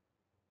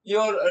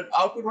your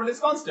output voltage is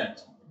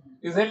constant.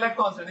 It's held like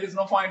constant. There is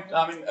no point.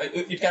 I mean,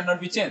 it cannot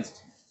be changed.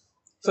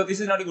 So this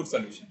is not a good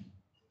solution.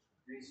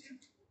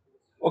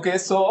 Okay,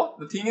 so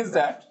the thing is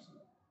that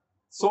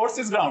source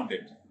is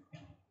grounded.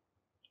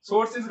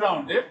 Source is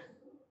grounded,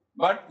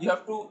 but you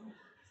have to,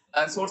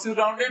 and source is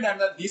grounded,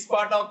 and this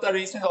part of the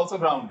resistance is also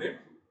grounded.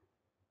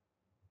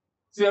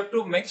 So you have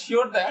to make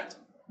sure that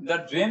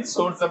the drain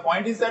source, the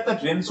point is that the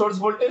drain source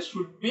voltage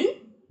should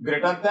be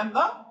greater than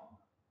the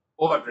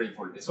overdrive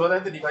voltage, so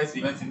that the device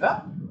remains in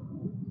the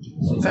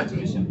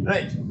saturation,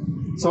 right?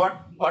 So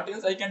what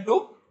else I can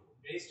do?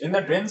 In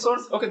the drain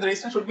source, okay, the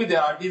resistance should be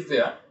there, RT is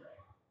there.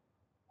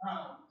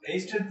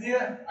 Resistance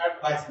there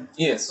at bias.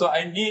 Yes, so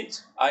I need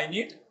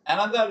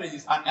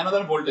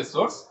another voltage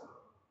source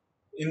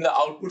in the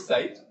output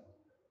side,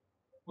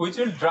 which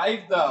will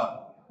drive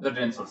the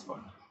drain source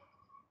point,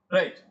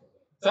 right?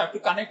 So I have to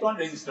connect one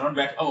resistor,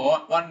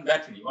 one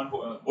battery, one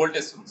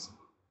voltage source,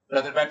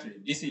 rather battery,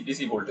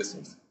 DC voltage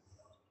source.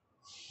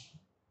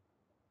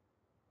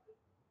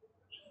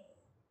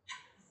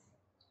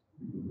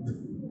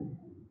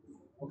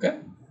 Okay.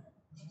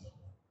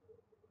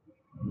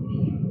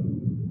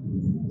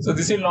 So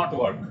this will not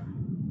work.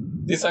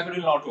 This circuit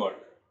will not work,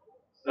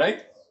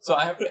 right? So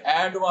I have to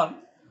add one.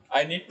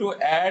 I need to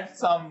add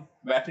some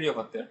battery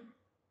over there,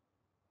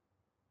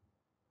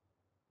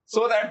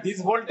 so that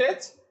this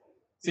voltage.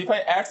 So if I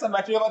add some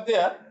battery over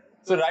there,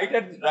 so right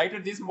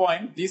at this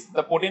point,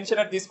 the potential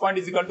at this point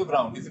is equal to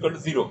ground, is equal to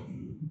 0.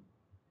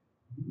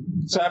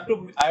 So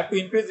I have to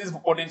increase this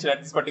potential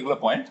at this particular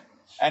point,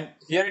 and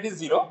here it is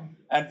 0,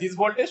 and this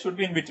voltage should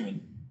be in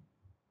between.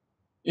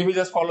 If we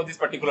just follow this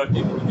particular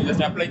table, if we just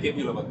apply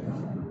KVL over there.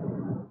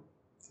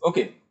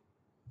 Okay.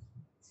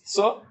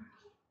 So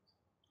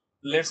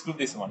let's do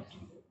this one.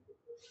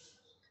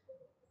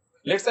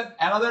 Let's add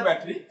another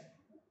battery.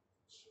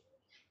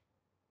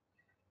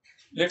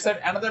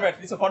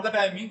 So for the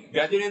timing,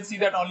 gradually you'll see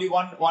that only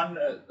one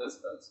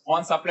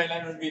supply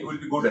line will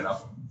be good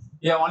enough.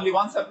 You have only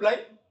one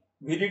supply,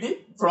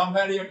 VDD, from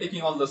where you are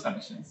taking all those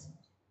connections.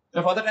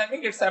 So for the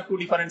timing, let's have two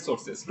different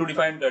sources, two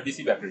different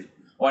DC battery.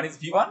 One is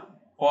V1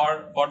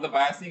 for the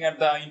biasing at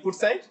the input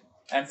side,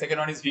 and second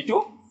one is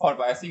V2 for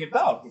biasing at the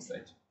output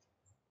side.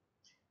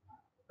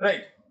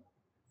 Right.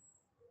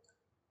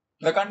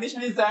 The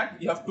condition is that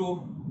you have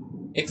to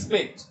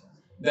expect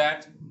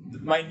that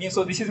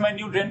so this is my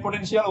new drain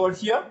potential over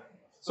here.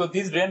 So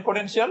this drain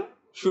potential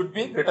should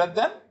be greater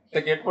than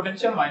the gate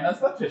potential minus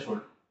the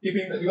threshold,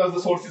 because the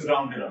source is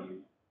grounded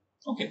only.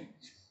 Okay.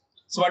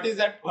 So what is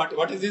that?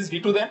 What is this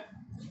V2 then?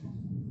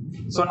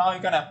 So now you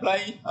can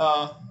apply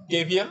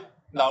KVL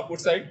the output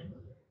side.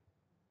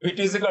 V2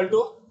 is equal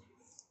to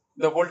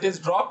the voltage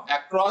drop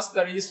across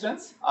the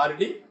resistance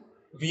RD,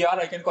 VR,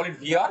 I can call it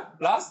VR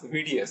plus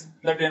VDS,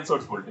 the drain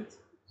source voltage.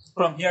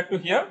 From here to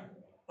here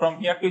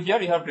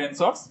you have drain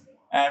source,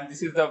 and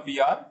this is the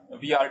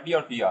VRD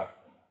or VR.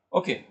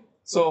 Okay,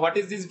 so what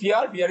is this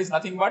VR? VR is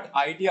nothing but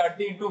IDRD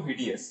into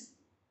VDS.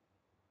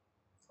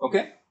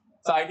 Okay,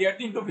 so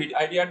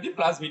IDRD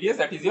plus VDS,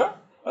 that is your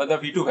the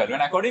V2 value,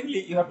 and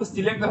accordingly you have to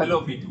select the value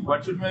of V2.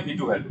 What should be my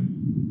V2 value?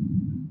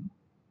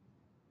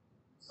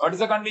 What is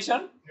the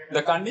condition?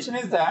 The condition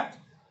is that,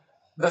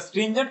 the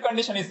stringent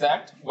condition is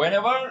that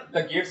whenever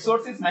the gate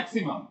source is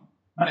maximum,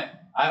 I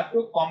have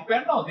to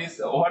compare now this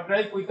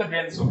overdrive with the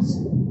drain source.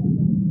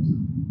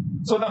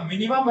 So the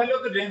minimum value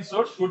of the drain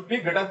source should be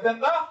greater than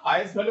the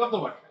highest value of the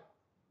overdrive.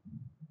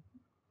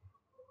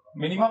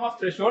 Minimum of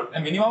threshold,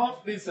 a minimum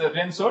of this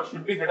drain source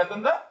should be greater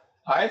than the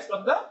highest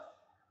of the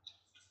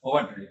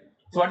overdrive.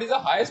 So what is the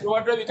highest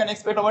overdrive we can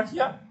expect over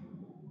here?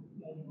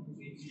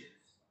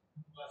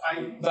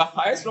 The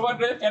highest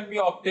overdrive can be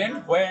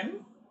obtained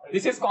when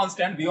this is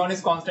constant, V1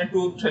 is constant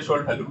to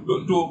threshold value,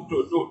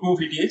 to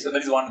VTH, so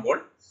that is 1 volt.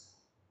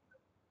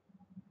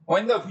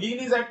 When the Vin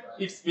is at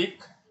its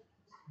peak,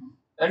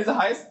 that is the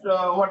highest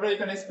overdrive you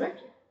can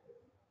expect.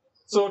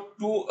 So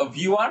to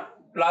V1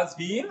 plus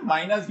Vin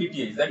minus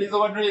VTH, that is the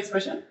overdrive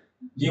expression.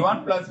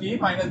 V1 plus Vin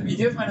minus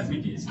VGS minus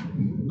VTH.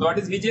 So what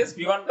is VGS?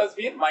 V1 plus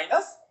Vin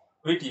minus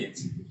VTH.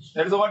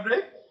 That is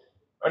overdrive.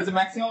 What is the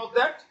maximum of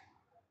that?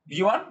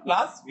 V1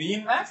 plus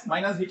Vin max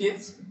minus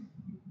VTH.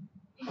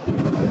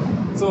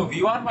 So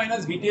V1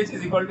 minus VTH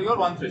is equal to your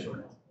 1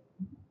 threshold.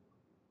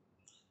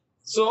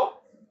 So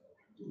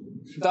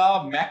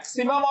the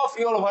maximum of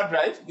your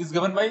overdrive is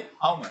given by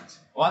how much?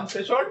 1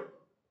 threshold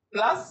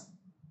plus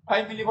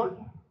 5 millivolt.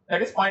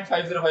 That is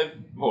 0.505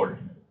 volt.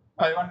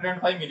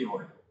 505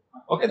 millivolt.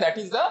 Okay, that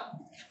is the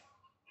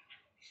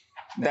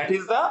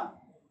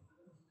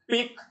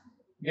peak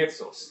gate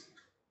source.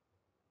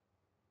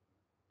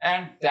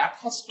 And that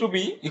has to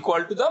be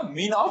equal to the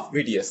mean of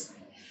VDS.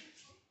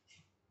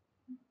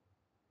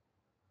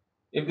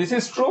 If this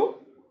is true,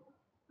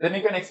 then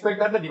you can expect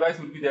that the device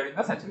will be there in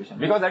the saturation,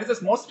 because that is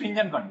the most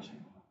stringent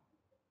condition.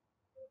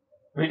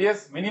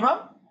 VDS minimum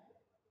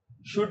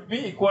should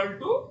be equal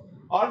to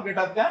or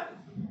greater than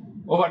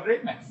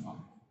overdrive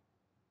maximum.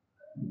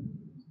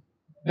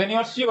 Then you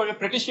are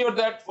pretty sure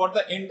that for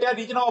the entire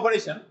region of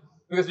operation,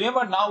 because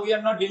remember now we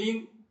are not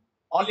dealing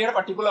only at a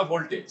particular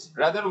voltage,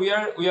 rather we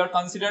are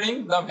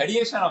considering the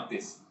variation of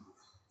this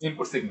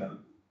input signal.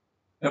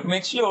 You have to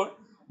make sure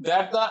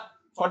that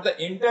for the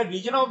entire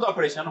region of the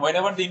operation,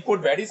 whenever the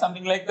input varies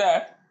something like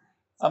that,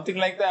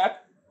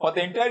 for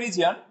the entire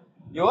region,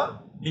 your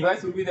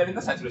device will be there in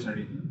the saturation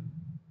region.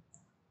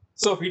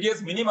 So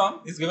VDS minimum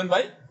is given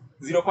by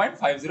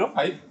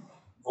 0.505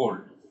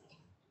 volt.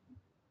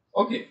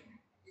 Okay.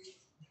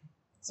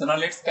 So now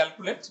let's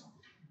calculate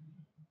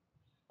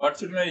what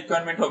should be the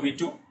requirement of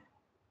V2.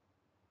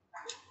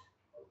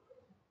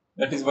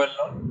 That is well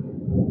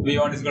known.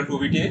 V1 is equal to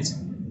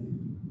VTH.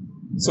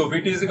 So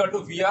VT is equal to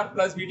VR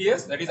plus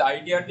VDS, that is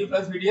ITRT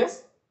plus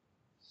VDS,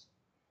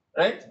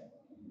 right?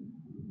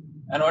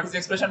 And what is the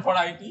expression for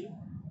IT?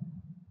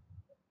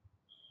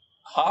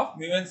 Half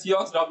mu n C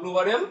ox W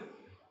over L,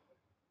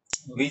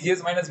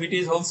 VGS minus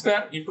VT whole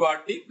square into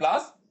RT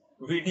plus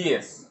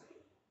VDS.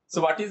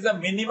 So what is the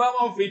minimum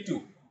of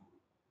V2?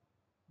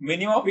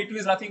 Minimum of V2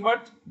 is nothing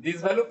but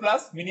this value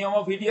plus minimum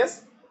of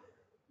VDS,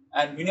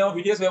 and minimum of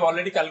VDS we have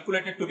already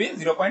calculated to be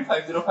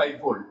 0.505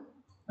 volt.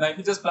 Now if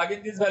you just plug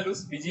in these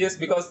values, VGS,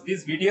 because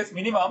this VDS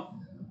minimum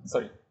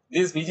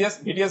is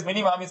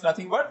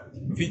nothing but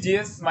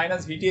VGS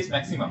minus VTH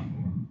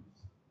maximum,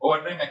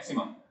 overdrive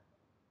maximum.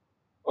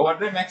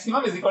 Overdrive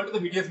maximum is equal to the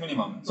VDS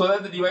minimum, so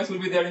that the device will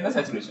be there in the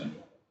saturation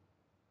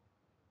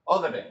all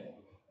the time,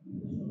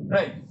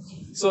 right?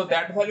 So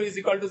that value is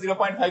equal to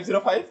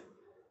 0.505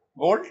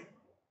 volt.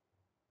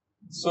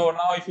 So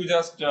now if you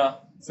just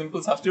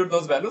simple substitute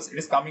those values, it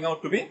is coming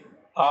out to be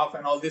half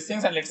and all these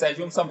things, and let's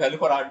assume some value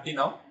for RT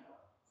now.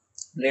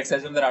 Let's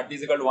assume that RT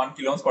is equal to 1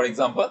 kilo ohms, for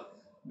example.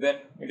 Then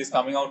it is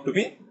coming out to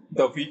be,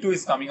 the V2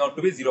 is coming out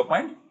to be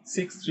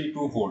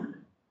 0.632 volt.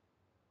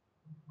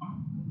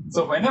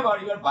 So whenever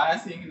you are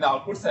biasing in the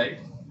output side,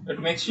 you have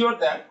to make sure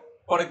that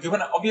for a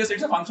given, obviously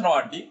it's a function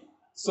of RT.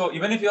 So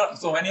even if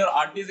when your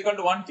RT is equal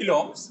to 1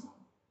 kilo ohms,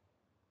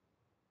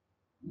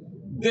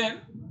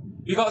 then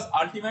because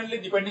ultimately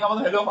depending on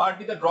the value of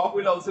RT, the drop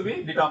will also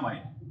be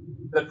determined.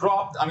 The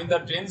drop, I mean the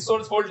drain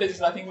source voltage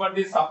is nothing but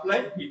the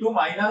supply V2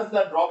 minus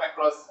the drop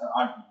across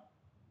RT.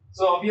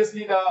 So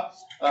obviously the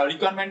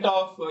requirement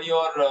of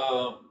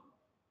your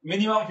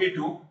minimum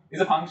V2 is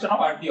a function of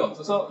RT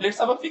also. So let's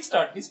have a fixed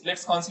RT.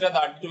 Let's consider the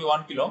RT to be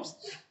 1 kilo ohms.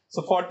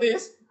 So for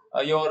this,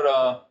 your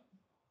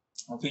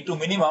V2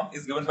 minimum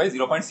is given by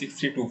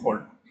 0.632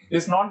 volt.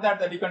 It's not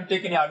that you can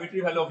take any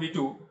arbitrary value of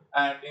V2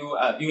 and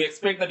you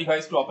expect the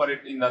device to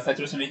operate in the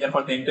saturation region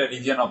for the entire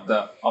region of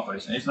the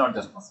operation. It's not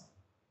just possible.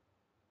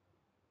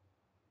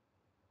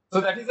 So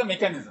that is the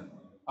mechanism.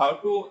 How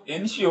to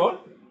ensure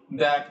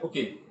that,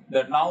 okay,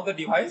 that now the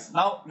device,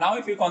 now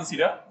if you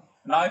consider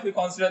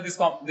this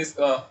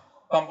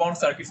compound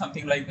circuit,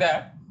 something like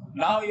that,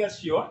 now you are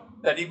sure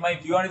that if my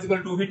V1 is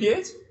equal to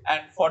VTH,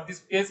 and for this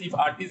case if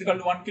RT is equal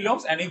to 1 kilo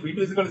ohms and if V2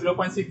 is equal to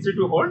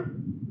 0.632 volt,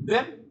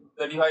 then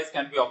the device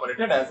can be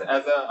operated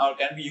or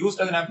can be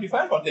used as an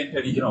amplifier for the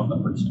entire region of the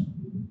operation.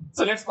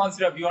 So let's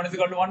consider V1 is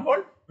equal to 1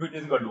 volt, V2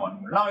 is equal to 1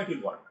 volt. Now it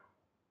will work.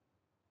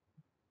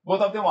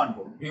 Both of them 1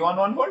 volt. V1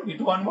 1 volt,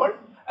 V2 1 volt,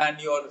 and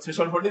your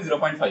threshold voltage is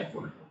 0.5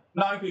 volt.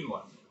 Now it will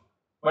work.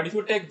 But if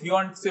you take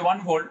V1 say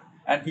 1 volt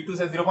and V2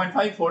 says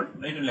 0.5 volt,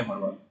 it will never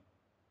work.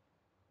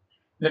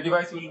 The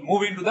device will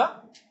move into the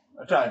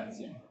trial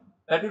region.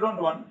 That you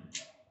don't want.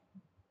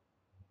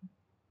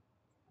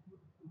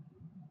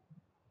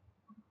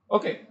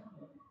 Okay.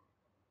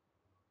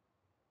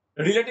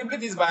 Relatively,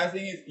 this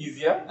biasing is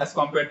easier as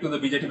compared to the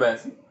BJT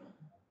biasing.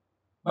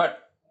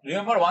 But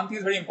remember, one thing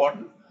is very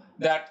important,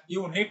 that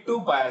you need to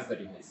bias the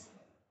device.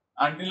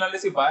 until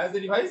unless you bias the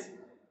device,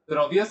 then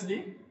obviously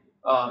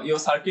your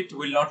circuit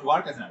will not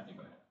work as an amplifier.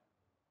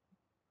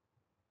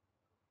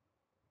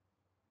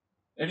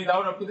 Any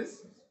doubt up to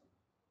this?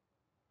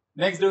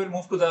 Next, we will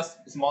move to the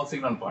small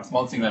signal part,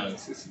 small signal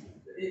analysis.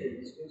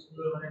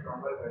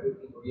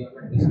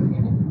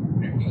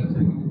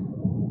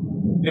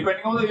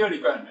 Depending on your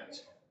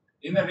requirement,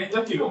 in the range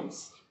of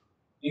kiloohms.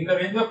 In the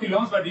range of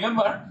kiloohms, but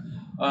remember,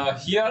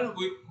 here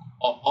we,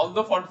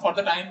 although for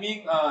the time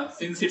being,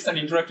 since it's an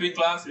introductory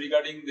class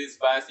regarding this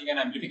biasing and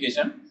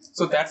amplification,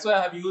 so that's why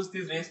I have used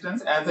this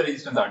resistance as a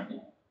resistance RT.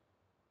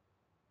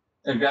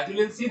 And gradually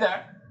you'll see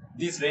that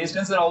these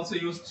resistances are also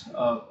used,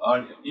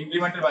 are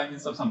implemented by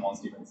means of some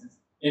MOS devices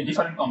in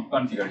different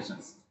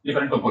configurations,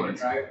 different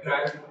topology.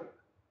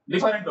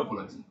 Different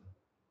topology.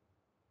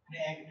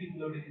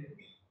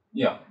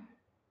 Yeah.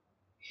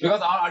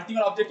 Because our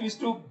ultimate objective is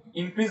to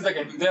increase the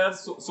gain. There are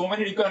so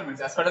many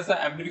requirements as far as the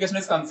amplification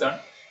is concerned.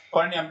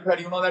 For an amplifier,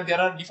 you know that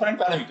there are different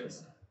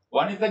parameters.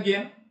 One is the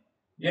gain.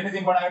 Gain is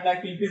important. I would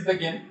like to increase the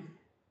gain.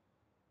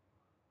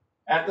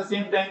 At the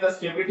same time, the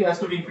stability has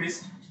to be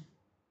increased.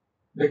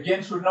 The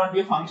gain should not be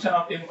a function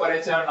of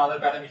temperature and other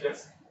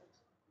parameters.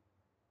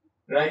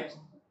 Right?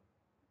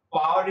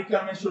 Power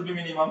requirement should be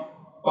minimum.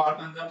 Power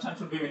consumption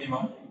should be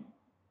minimum.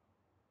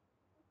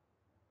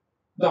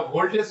 The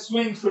voltage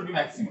swing should be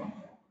maximum.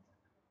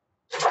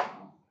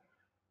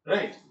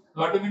 Right?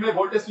 What do you mean by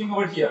voltage swing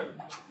over here?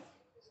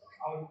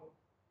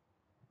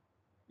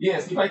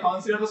 Yes, if I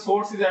consider the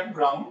source is at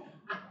ground,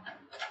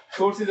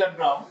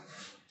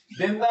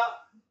 then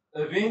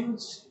the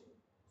range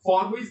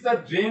for which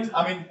the drain,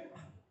 I mean,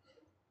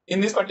 in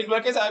this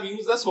particular case, I have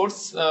used the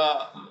source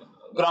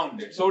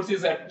grounded. Source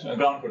is at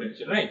ground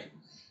potential, right?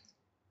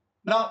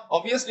 Now,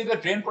 obviously, the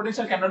drain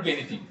potential cannot be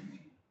anything.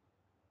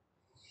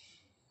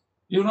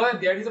 You know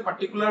that there is a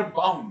particular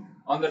bound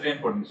on the drain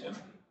potential.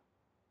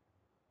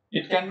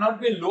 It cannot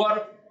be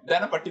lower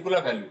than a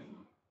particular value.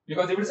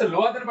 Because if it is a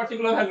lower than a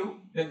particular value,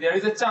 then there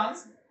is a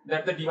chance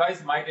that the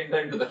device might enter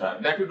into the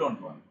trap. That you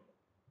don't want.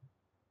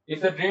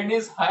 If the drain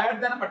is higher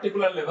than a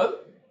particular level,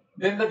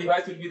 then the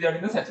device will be there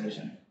in the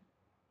saturation.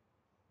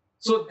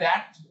 So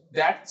that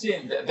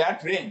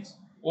range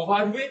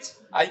over which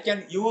I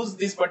can use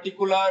this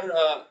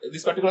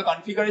particular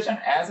configuration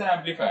as an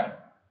amplifier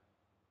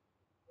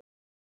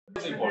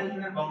is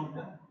important.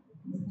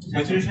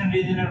 Saturation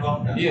region and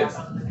bound. Yes.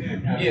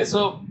 Yes.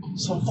 So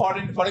for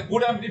a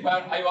good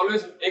amplifier, I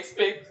always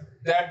expect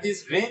that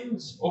this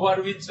range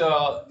over which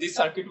this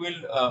circuit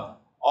will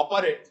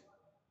operate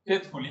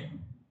faithfully,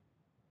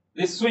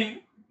 this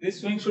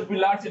swing should be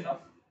large enough.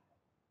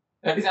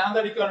 That is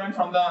another requirement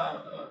from the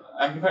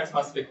amplifier's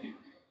perspective.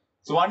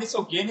 So one is,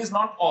 so gain is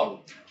not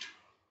all.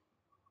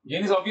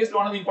 Gain is obviously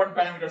one of the important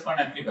parameters for an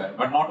amplifier,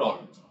 but not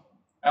all.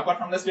 Apart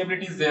from the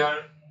stability is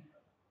there,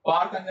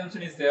 power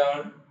consumption is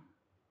there,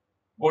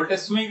 voltage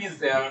swing is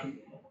there,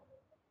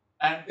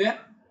 and then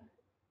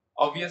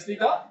obviously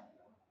the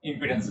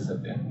impedances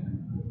are there.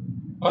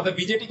 For the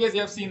BJT case, you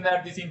have seen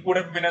that this input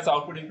impedance,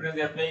 output impedance,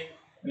 they are playing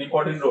an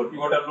important role,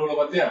 pivotal role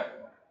over there.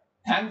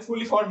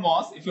 Thankfully for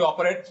MOS, if you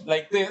operate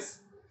like this,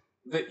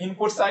 the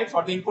input side,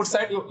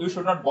 you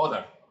should not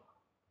bother.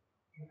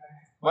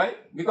 Why?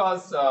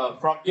 Because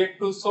from gate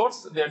to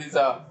source there is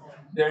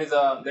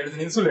an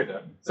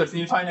insulator, so it's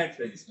infinite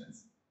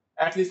resistance,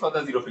 at least for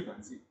the zero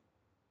frequency.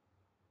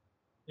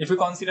 If you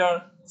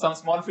consider some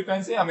small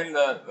frequency, I mean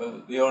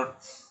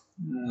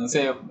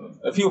say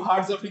a few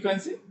hertz of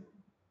frequency,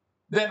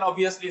 then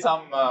obviously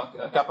some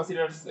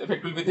capacitors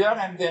effect will be there,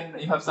 and then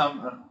you have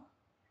some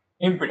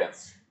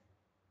impedance,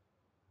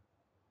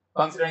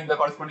 considering the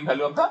corresponding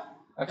value of the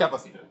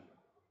capacitor.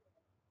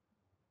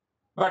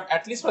 But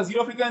at least for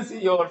zero frequency,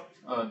 your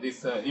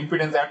this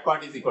impedance, that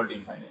part is equal to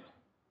infinite.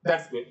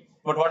 That's good.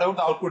 But what about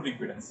the output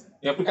impedance?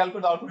 You have to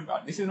calculate the output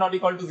impedance. This is not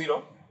equal to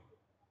 0.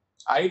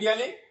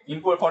 Ideally,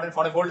 input for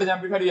a voltage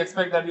amplifier, you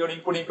expect that your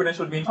input impedance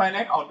should be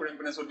infinite, output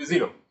impedance should be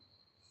 0.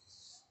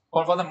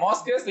 Or for the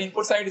MOS case, the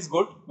input side is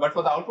good, but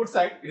for the output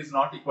side, it is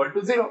not equal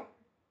to 0.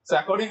 So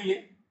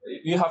accordingly,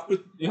 you have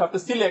to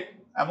select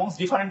amongst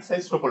different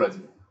size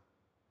topology.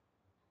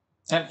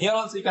 And here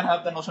also you can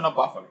have the notion of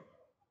buffer.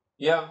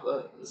 You have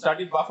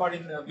studied buffer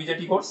in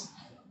BJT course.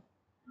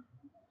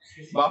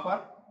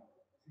 Buffer,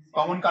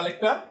 common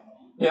collector.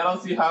 Here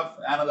also you have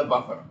another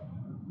buffer.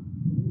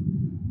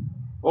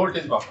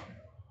 Voltage buffer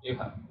you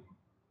have.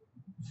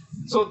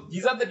 So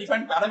these are the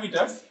different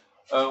parameters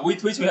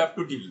with which we have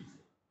to deal.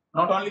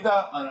 Not only the,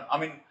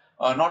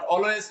 not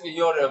always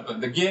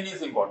the gain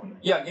is important.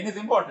 Yeah, gain is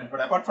important, but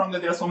apart from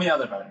that, there are so many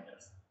other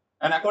parameters.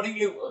 And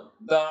accordingly,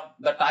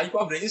 the type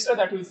of resistor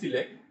that you will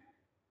select.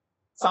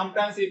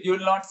 Sometimes if you will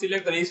not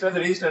select the resistor as a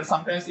resistor,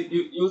 sometimes if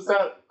you use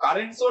the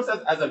current source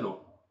as a load.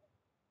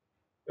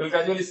 You will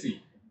gradually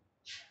see.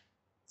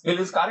 You will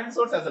use current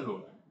source as a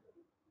load.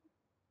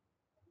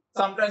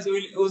 Sometimes you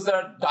will use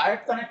the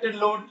direct connected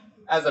load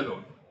as a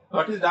load.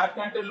 What is direct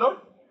connected load?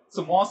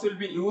 So MOS will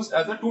be used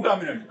as a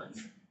two-terminal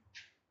device.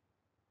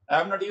 I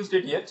have not used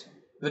it yet.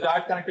 The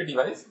direct connected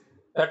device.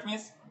 That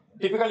means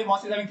typically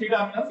MOS is having three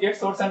terminals, gate,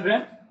 source and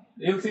drain.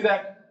 You will see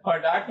that for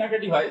diode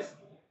connected device,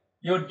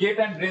 your gate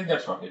and drain they are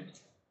shorted.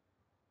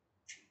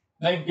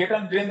 Now if gate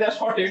and drain they are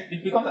shorted,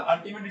 it becomes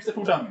ultimately it's a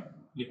two-terminal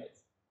device.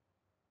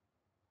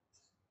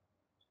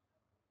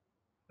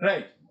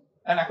 Right.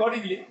 And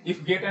accordingly,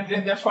 if gate and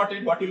drain they are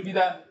shorted, what will be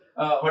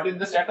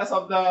the status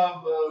of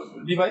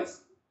the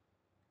device?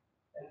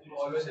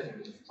 Always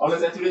saturation.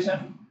 Always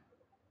saturation.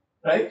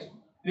 Right?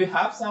 We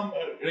have some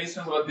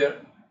resistance over there,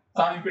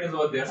 some impedance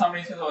over there, some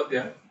resistance over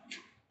there.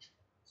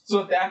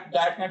 So that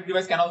kind of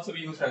device can also be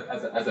used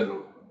as a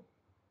load.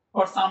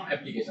 For some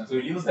applications,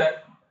 we'll use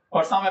that.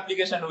 For some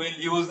application, we'll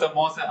use the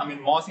MOS,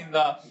 MOS in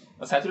the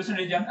saturation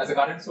region as a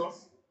current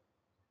source.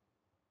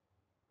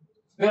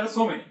 There are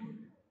so many.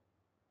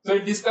 So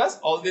we'll discuss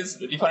all these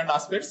different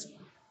aspects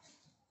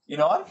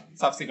in our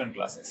subsequent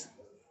classes.